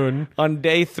mid-afternoon, On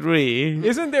day 3.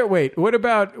 isn't there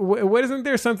what isn't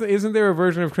there something isn't there a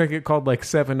version of cricket called like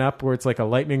 7-Up where it's like a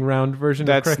lightning round version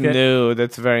That's of cricket? new.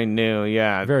 That's very new,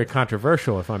 yeah. Very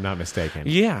controversial if I'm not mistaken.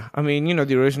 Yeah, I mean,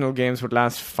 the original games would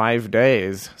last 5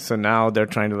 days. So now they're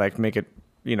trying to like make it,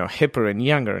 hipper and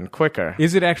younger and quicker.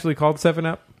 Is it actually called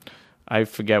 7-Up? I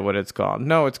forget what it's called.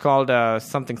 No, it's called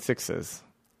something Sixes.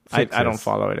 I don't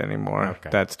follow it anymore. Okay.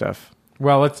 That stuff.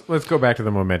 Well, let's go back to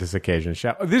the momentous occasion.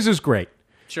 This is great.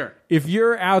 Sure. If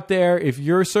you're out there, if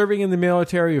you're serving in the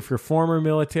military, if you're former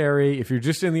military, if you're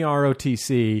just in the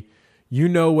ROTC, you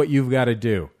know what you've got to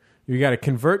do. You got to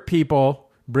convert people,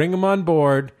 bring them on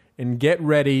board, and get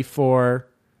ready for,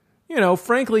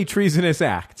 frankly, treasonous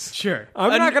acts. Sure.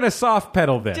 I'm not going to soft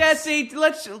pedal this. Jesse,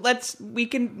 we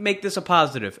can make this a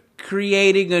positive.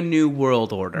 Creating a new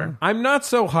world order. I'm not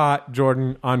so hot,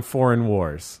 Jordan, on foreign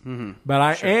wars. But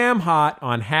I am hot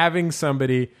on having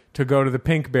somebody to go to the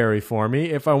Pinkberry for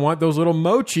me if I want those little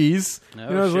mochis,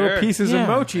 those little pieces of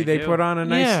mochi they put on a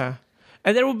nice... Yeah.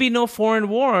 And there would be no foreign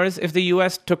wars if the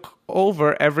U.S. took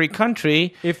over every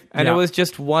country it was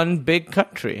just one big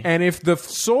country. And if the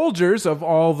soldiers of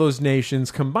all those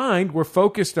nations combined were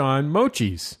focused on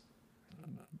mochis.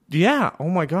 Yeah. Oh,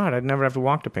 my God. I'd never have to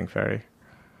walk to Pinkberry.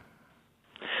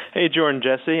 Hey, Jordan,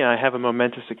 Jesse. I have a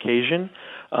momentous occasion.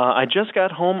 I just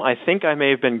got home. I think I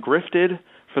may have been grifted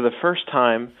for the first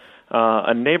time.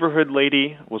 A neighborhood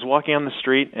lady was walking on the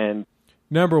street and...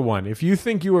 Number one, if you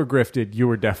think you were grifted, you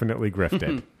were definitely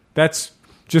grifted. That's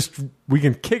just, we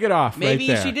can kick it off Maybe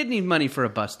right there. she did need money for a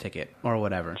bus ticket or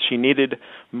whatever. She needed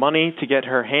money to get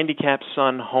her handicapped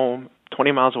son home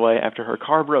 20 miles away after her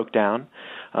car broke down.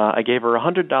 I gave her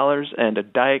 $100 and a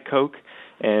Diet Coke,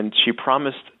 and she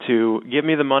promised to give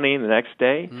me the money the next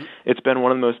day. It's been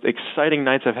one of the most exciting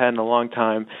nights I've had in a long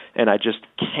time, and I just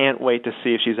can't wait to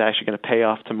see if she's actually going to pay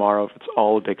off tomorrow, if it's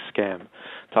all a big scam.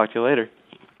 Talk to you later.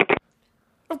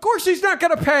 Of course he's not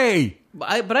going to pay.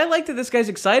 But I like that this guy's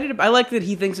excited. I like that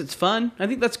he thinks it's fun. I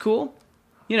think that's cool.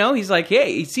 He's like,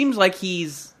 hey, he seems like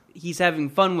he's having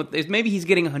fun with this. Maybe he's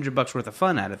getting $100 worth of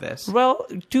fun out of this. Well,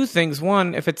 2 things.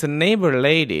 One, if it's a neighbor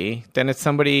lady, then it's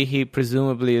somebody he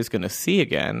presumably is going to see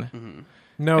again.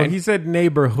 No, he said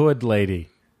neighborhood lady.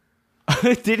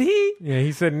 Did he? Yeah,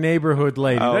 he said neighborhood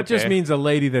lady. Oh, That just okay. means a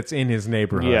lady that's in his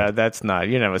neighborhood. Yeah, that's not.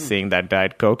 You're never seeing that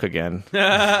Diet Coke again.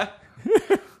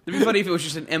 It'd be funny if it was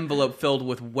just an envelope filled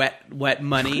with wet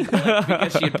money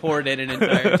because she had poured in an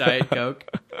entire Diet Coke.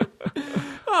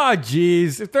 Oh,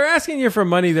 geez. If they're asking you for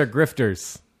money, they're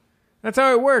grifters. That's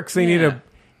how it works. They need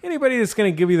anybody that's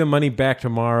going to give you the money back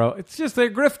tomorrow. It's just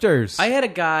they're grifters. I had a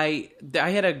guy. I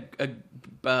had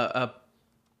a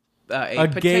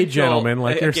gay gentleman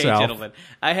like yourself. Gay gentleman.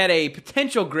 I had a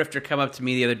potential grifter come up to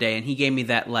me the other day, and he gave me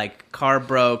that like car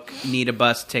broke, need a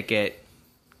bus ticket,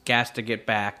 gas to get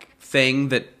back thing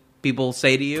that people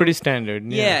say to you. Pretty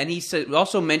standard. Yeah, and he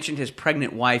also mentioned his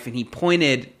pregnant wife, and he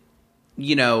pointed,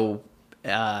 50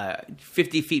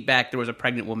 feet back, there was a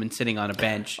pregnant woman sitting on a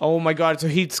bench. Oh my God! So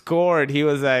he'd scored. He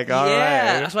was like, "All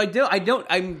right." So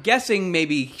I'm guessing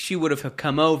maybe she would have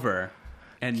come over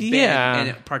and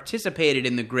and participated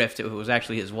in the grift if it was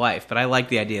actually his wife. But I like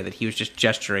the idea that he was just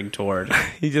gesturing toward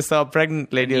He just saw a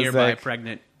pregnant lady. a Was nearby like,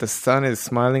 pregnant. the sun is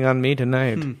smiling on me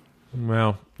tonight.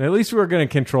 Well, at least we're going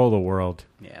to control the world.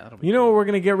 Yeah, that'll be You know what we're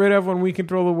going to get rid of when we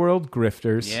control the world?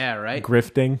 Grifters. Yeah, right.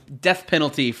 Grifting. Death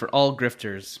penalty for all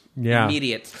grifters. Yeah.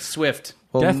 Immediate, swift.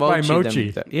 Well, Death by them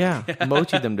mochi.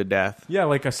 mochi them to death. Yeah,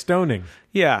 like a stoning.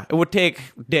 Yeah, it would take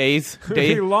days. It'd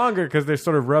be longer because they're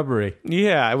sort of rubbery.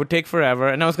 Yeah, it would take forever.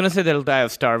 And I was going to say they'll die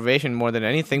of starvation more than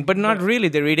anything, but not really.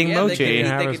 They're eating Yeah, mochi. they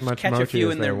have could as much catch a mochi few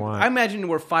as in they there. want. I imagine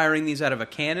we're firing these out of a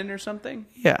cannon or something.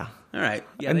 Yeah. All right.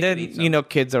 Yeah, And they then, could eat some.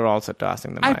 kids are also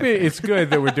tossing them. It's good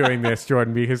that we're doing this,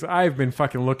 Jordan, because I've been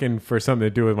fucking looking for something to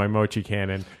do with my mochi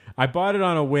cannon. I bought it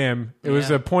on a whim. It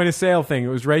was a point of sale thing. It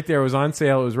was right there. It was on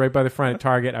sale. It was right by the front at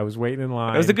Target. I was waiting in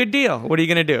line. It was a good deal. What are you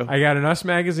going to do? I got an Us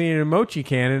magazine and a Mochi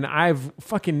can, and I've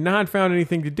fucking not found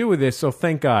anything to do with this, so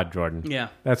thank God, Jordan. Yeah.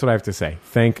 That's what I have to say.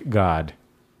 Thank God.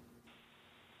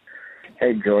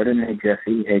 Hey, Jordan. Hey,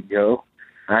 Jesse. Hey, Joe.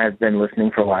 I have been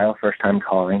listening for a while, first time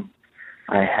calling.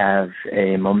 I have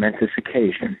a momentous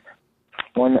occasion.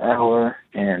 1 hour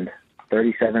and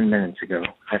 37 minutes ago,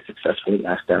 I successfully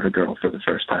asked out a girl for the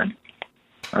first time.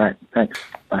 All right, thanks.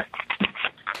 Bye.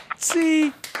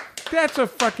 See? That's a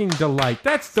fucking delight.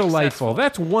 That's delightful. Successful.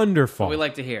 That's wonderful. What we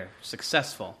like to hear.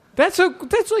 Successful. That's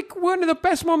like one of the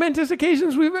best momentous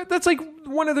occasions we've had. That's like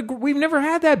we've never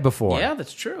had that before. Yeah,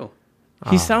 that's true.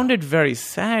 He sounded very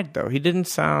sad, though. He didn't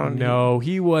sound... No,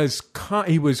 he was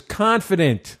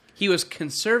confident. He was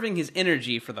conserving his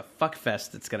energy for the fuck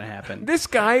fest that's going to happen. This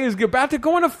guy is about to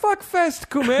go on a fuck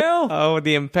fest, Kumail. Oh,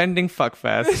 the impending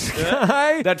fuckfest. This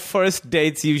guy. That first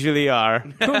dates usually are.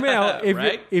 Kumail,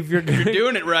 Right? if you're You're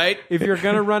doing it right. if you're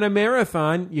gonna run a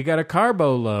marathon, you got a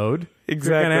carbo load. Exactly. If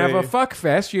you're gonna have a fuck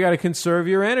fest, you got to conserve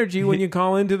your energy when you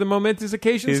call into the momentous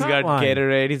occasions He's got hotline.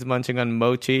 Gatorade. He's munching on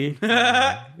mochi.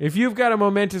 If you've got a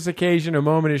momentous occasion, a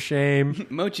moment of shame.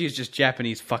 Mochi is just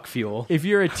Japanese fuck fuel. If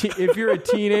you're a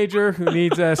teenager who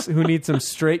needs some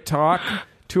straight talk,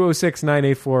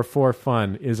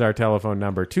 206-984-4FUN is our telephone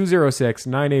number.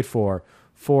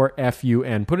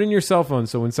 206-984-4FUN. Put it in your cell phone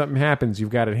so when something happens, you've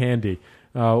got it handy.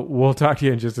 We'll talk to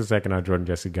you in just a second on Jordan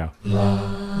Jesse Go.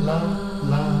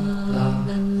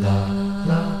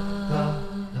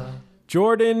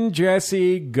 Jordan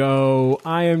Jesse Go.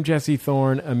 I am Jesse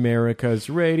Thorne, America's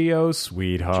radio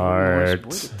sweetheart. Boy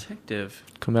detective.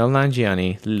 Kumail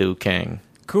Nanjiani, Liu Kang.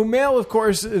 Kumail, of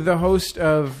course, the host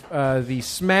of the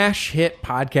smash hit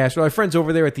podcast. Well, our friends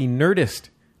over there at the Nerdist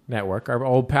Network, our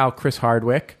old pal Chris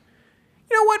Hardwick.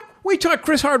 You know what? We taught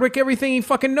Chris Hardwick everything he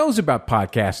fucking knows about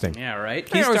podcasting. Yeah, right?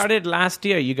 He started last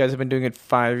year. You guys have been doing it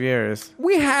 5 years.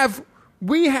 We have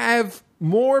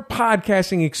more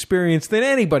podcasting experience than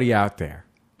anybody out there.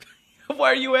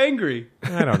 Why are you angry?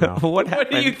 I don't know. What What happened?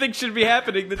 do you think should be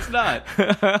happening that's not?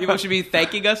 People should be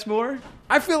thanking us more?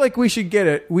 I feel like we should get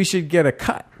a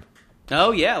cut.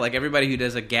 Oh, yeah. Like everybody who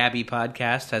does a Gabby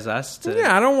podcast has us.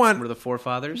 Yeah, I don't want... We're the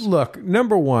forefathers. Look,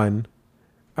 number one,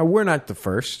 we're not the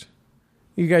first.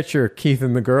 You got your Keith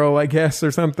and the Girl, I guess,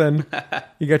 or something.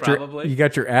 You got Probably. you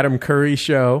got your Adam Curry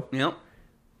show. Yep.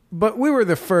 But we were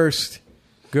the first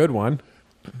good one.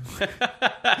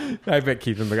 I bet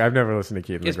Keith and the Girl. I've never listened to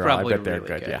Keith and It's the Girl. I probably bet they're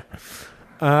really good.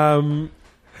 good. Yeah.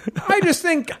 I just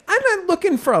think I'm not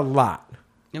looking for a lot,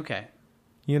 Okay.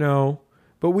 you know.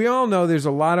 But we all know there's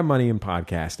a lot of money in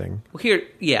podcasting. Well, here,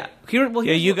 Yeah, here's you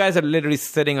what- guys are literally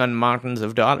sitting on mountains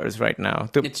of dollars right now.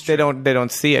 It's They true.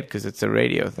 don't see it because it's a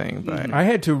radio thing, but I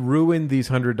had to ruin these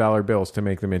 $100 bills to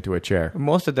make them into a chair.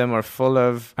 most of them are full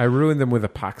of I ruined them with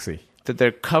epoxy, that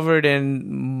they're covered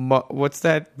in what's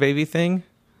that baby thing?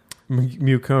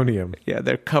 muconium. Yeah,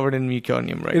 they're covered in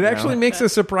muconium right It now. actually makes a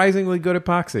surprisingly good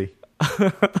epoxy.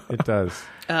 It does.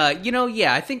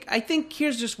 yeah, I think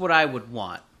here's just what I would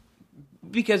want.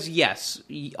 Because, yes,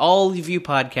 all of you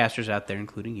podcasters out there,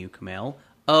 including you, Kumail,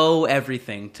 owe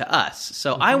everything to us.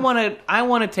 So I want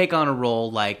to take on a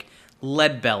role like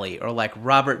Leadbelly or like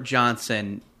Robert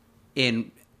Johnson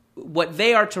in what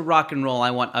they are to rock and roll.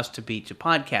 I want us to be to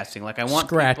podcasting. Like I want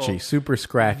Scratchy, people super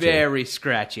scratchy. very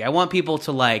scratchy. I want people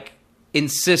to like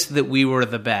insist that we were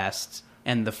the best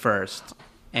and the first,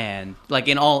 and like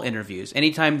in all interviews,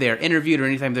 anytime they're interviewed or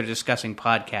anytime they're discussing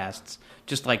podcasts,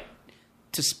 just like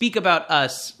to speak about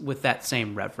us with that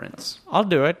same reverence. I'll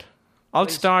do it. I'll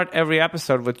start every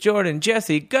episode with Jordan,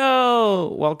 Jesse,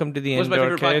 go! Welcome to the What's my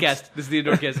Indoor favorite Kids. podcast? This is the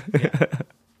Indoor Kids. Yeah.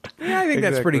 Yeah, I think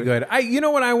that's pretty Exactly. good. You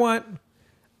know what I want?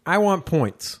 I want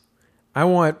points. I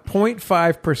want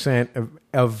 0.5%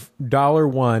 of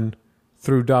 $1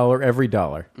 through every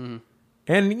dollar.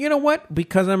 And you know what?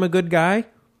 Because I'm a good guy,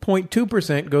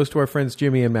 0.2% goes to our friends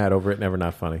Jimmy and Matt over at Never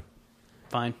Not Funny.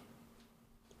 Fine.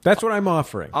 That's what I'm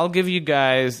offering. I'll give you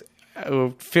guys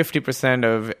 50%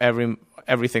 of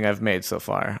everything I've made so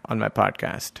far on my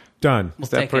podcast. Done. We'll Is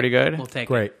that take pretty it. good? We'll take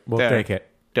Great. it. We'll There. take it.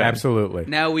 Done. Absolutely.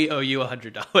 Now we owe you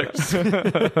 $100.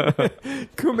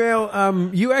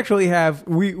 Kumail, you actually have.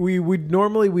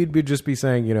 We'd just be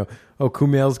saying, you know, oh,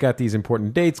 Kumail's got these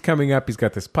important dates coming up. He's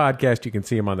got this podcast. You can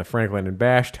see him on the Franklin and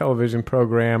Bash television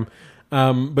program.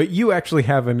 But you actually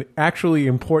have an actually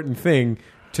important thing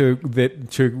to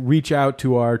reach out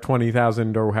to our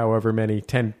 20,000 or however many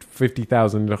 10,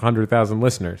 50,000, 100,000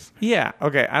 listeners. Yeah,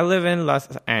 okay. I live in Los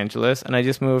Angeles, and I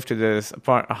just moved to this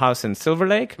house in Silver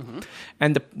Lake.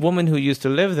 And the woman who used to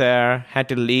live there had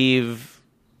to leave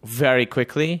very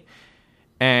quickly.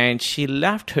 And she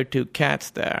left her 2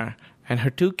 cats there. And her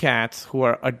 2 cats, who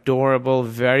are adorable,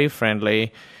 very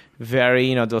friendly,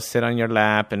 very, they'll sit on your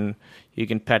lap and you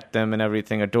can pet them and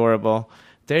everything, adorable.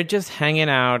 They're just hanging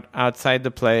out outside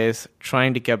the place,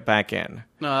 trying to get back in.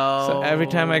 Oh. So every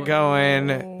time I go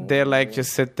in, they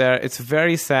just sit there. It's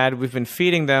very sad. We've been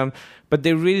feeding them, but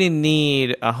they really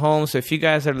need a home. So if you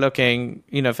guys are looking,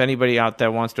 if anybody out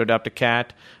there wants to adopt a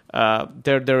cat,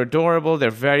 they're adorable. They're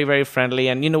very, very friendly.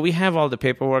 And, we have all the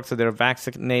paperwork, so they're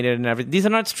vaccinated and everything. These are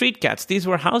not street cats. These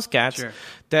were house cats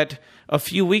that a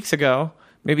few weeks ago,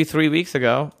 maybe 3 weeks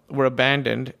ago, were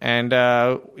abandoned. And,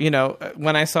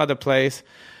 when I saw the place,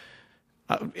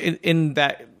 in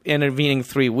that intervening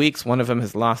 3 weeks, one of them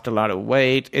has lost a lot of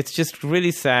weight. It's just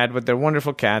really sad, but they're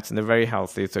wonderful cats and they're very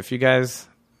healthy. So if you guys,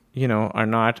 are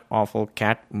not awful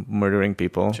cat murdering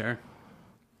people. Sure.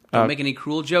 Don't make any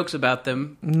cruel jokes about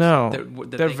them. No.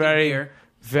 They're very,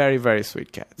 very, very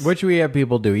sweet cats. What should we have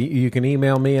people do? You can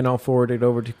email me and I'll forward it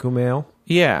over to Kumail.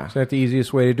 Yeah. Is that the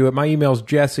easiest way to do it? My email is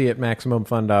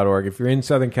jesse@maximumfun.org. If you're in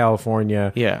Southern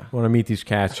California, want to meet these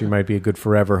cats, you might be a good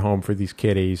forever home for these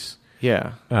kitties.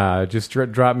 Yeah. Just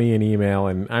drop me an email,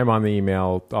 and I'm on the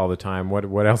email all the time.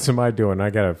 What else am I doing? I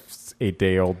got a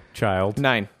 8-day-old child.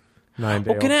 9-day-old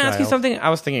Well, can I ask you something? I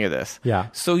was thinking of this. Yeah.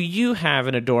 So you have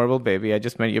an adorable baby. I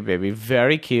just met your baby.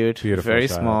 Very cute. Beautiful very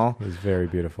child. small. He's very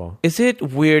beautiful. Is it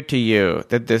weird to you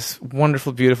that this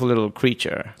wonderful, beautiful little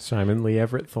creature, Simon Lee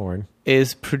Everett Thorne,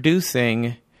 is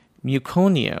producing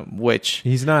meconium, which...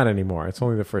 He's not anymore. It's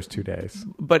only the first 2 days.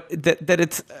 But that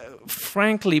it's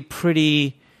frankly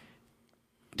pretty...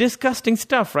 disgusting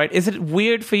stuff, right? Is it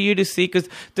weird for you to see? Because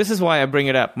this is why I bring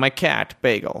it up. My cat,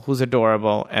 Bagel, who's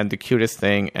adorable and the cutest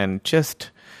thing and just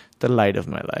the light of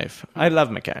my life. I love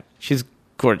my cat. She's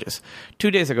gorgeous. 2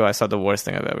 days ago, I saw the worst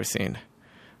thing I've ever seen.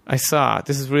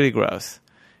 This is really gross.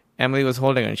 Emily was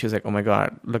holding her and she was like, oh my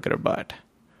God, look at her butt.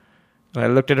 And I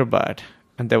looked at her butt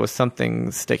and there was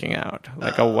something sticking out,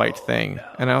 like a white thing. No.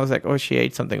 And I was like, oh, she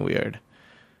ate something weird.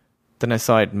 Then I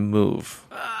saw it move.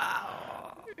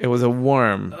 It was a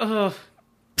worm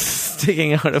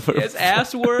sticking out of her. Yes,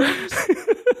 ass worms?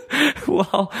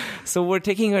 Well, so we're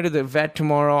taking her to the vet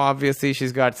tomorrow. Obviously,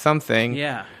 she's got something.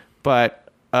 Yeah. But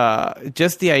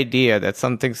just the idea that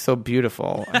something so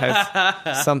beautiful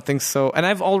has something so... And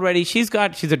she's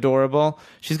adorable.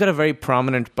 She's got a very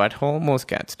prominent butthole. Most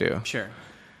cats do. Sure.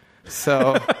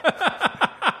 So...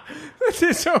 This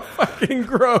is so fucking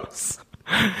gross.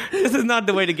 This is not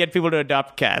the way to get people to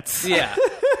adopt cats. Yeah.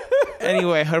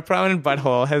 Anyway, her prominent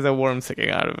butthole has a worm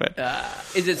sticking out of it.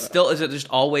 Is it just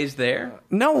always there?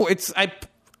 No,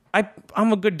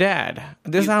 I'm a good dad.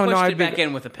 This is how I know pushed it back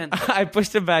in with a pencil. I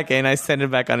pushed it back in. I sent it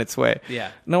back on its way.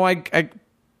 Yeah. No, I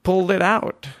pulled it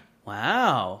out.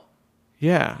 Wow.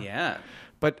 Yeah. Yeah.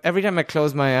 But every time I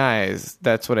close my eyes,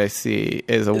 that's what I see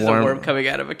is a There's worm. a worm coming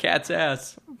out of a cat's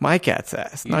ass. My cat's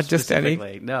ass, not just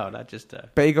any. No, not just a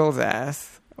Bagel's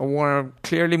ass. A worm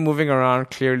clearly moving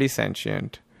around, clearly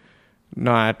sentient.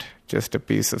 Not just a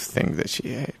piece of thing that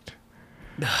she ate.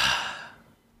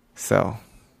 So.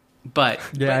 But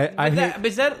yeah,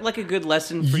 is that like a good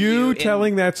lesson for you? You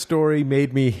telling that story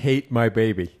made me hate my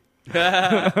baby.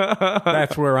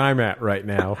 That's where I'm at right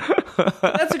now.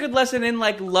 That's a good lesson in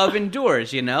love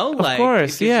endures, Of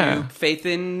course, it gives you faith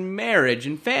in marriage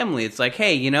and family. It's like,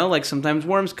 hey, sometimes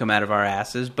worms come out of our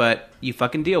asses, but you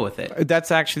fucking deal with it.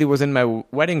 That's actually was in my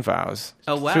wedding vows.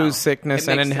 Oh, wow. Through sickness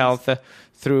and in sense. health,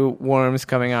 through worms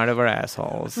coming out of our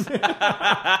assholes.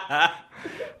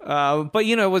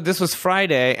 But this was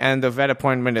Friday, and the vet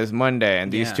appointment is Monday,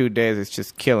 and these 2 days it's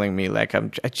just killing me. I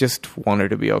just want her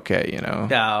to be okay,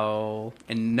 No,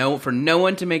 and for no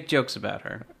one to make jokes about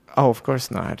her. Oh, of course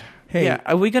not. Hey,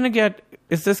 are we gonna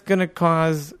is this gonna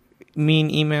cause mean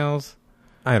emails?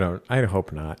 I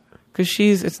hope not. Because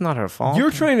it's not her fault.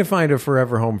 You're trying to find a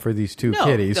forever home for these two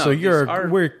kitties, so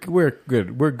we're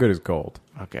good. We're good as gold.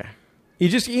 Okay. You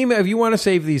just email if you want to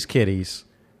save these kitties.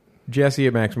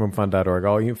 Jesse@MaximumFun.org.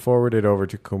 I'll forward it over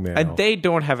to Kumail. And they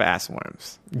don't have ass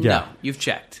worms. Yeah. No, you've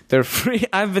checked. They're free.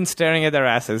 I've been staring at their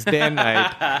asses day and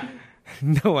night.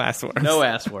 No ass worms. No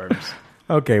ass worms.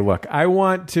 Okay, look, I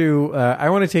want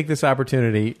to take this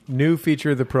opportunity. New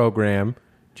feature of the program,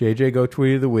 JJ Go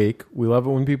Tweet of the Week. We love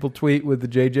it when people tweet with the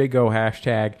JJ Go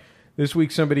hashtag. This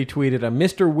week somebody tweeted,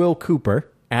 Mr. Will Cooper,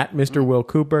 at Mr. Will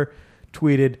Cooper,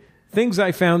 tweeted, things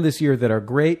I found this year that are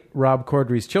great, Rob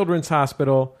Corddry's Children's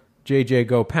Hospital, JJ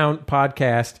Go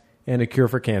podcast, and a cure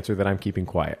for cancer that I'm keeping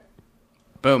quiet.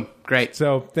 Boom. Great.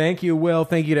 So thank you, Will.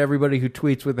 Thank you to everybody who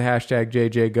tweets with the hashtag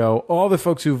JJGo. All the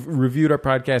folks who've reviewed our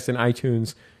podcast in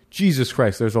iTunes. Jesus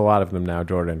Christ, there's a lot of them now,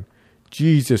 Jordan.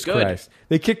 Jesus Good. Christ!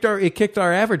 It kicked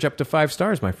our average up to 5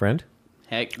 stars, my friend.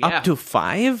 Heck yeah. Up to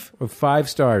 5? Of 5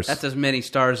 stars. That's as many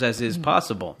stars as is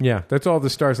possible. Yeah, that's all the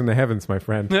stars in the heavens, my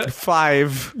friend.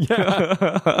 5.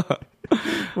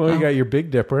 Well, you got your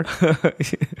Big Dipper,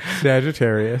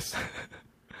 Sagittarius,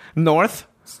 North?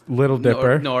 Little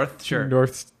Dipper, North, sure.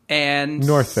 North. And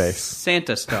North Face.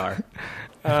 Santa Star.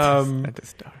 At the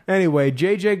star. Anyway,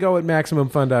 JJGo at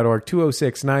MaximumFun.org,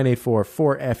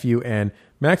 206-984-4FUN,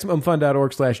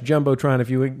 MaximumFun.org/Jumbotron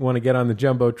if you want to get on the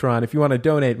Jumbotron. If you want to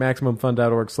donate,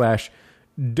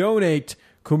 MaximumFun.org/donate.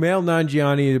 Kumail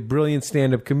Nanjiani, a brilliant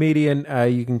stand-up comedian.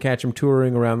 You can catch him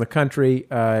touring around the country.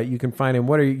 You can find him.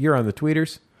 You're on the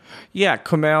tweeters? Yeah,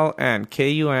 Kumail and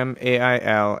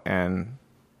Kumail and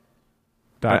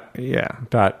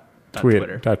Twitter.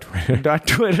 Twitter.gov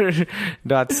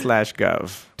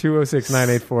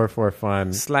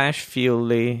 206-984-4FUN.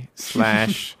 /Fuely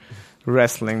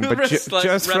 /wrestling, but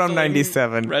just from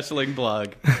 97. Wrestling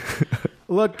blog.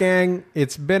 Look, gang,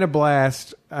 it's been a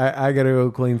blast. I got to go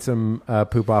clean some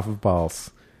poop off of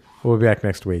balls. We'll be back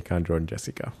next week on Jordan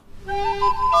Jesse Go.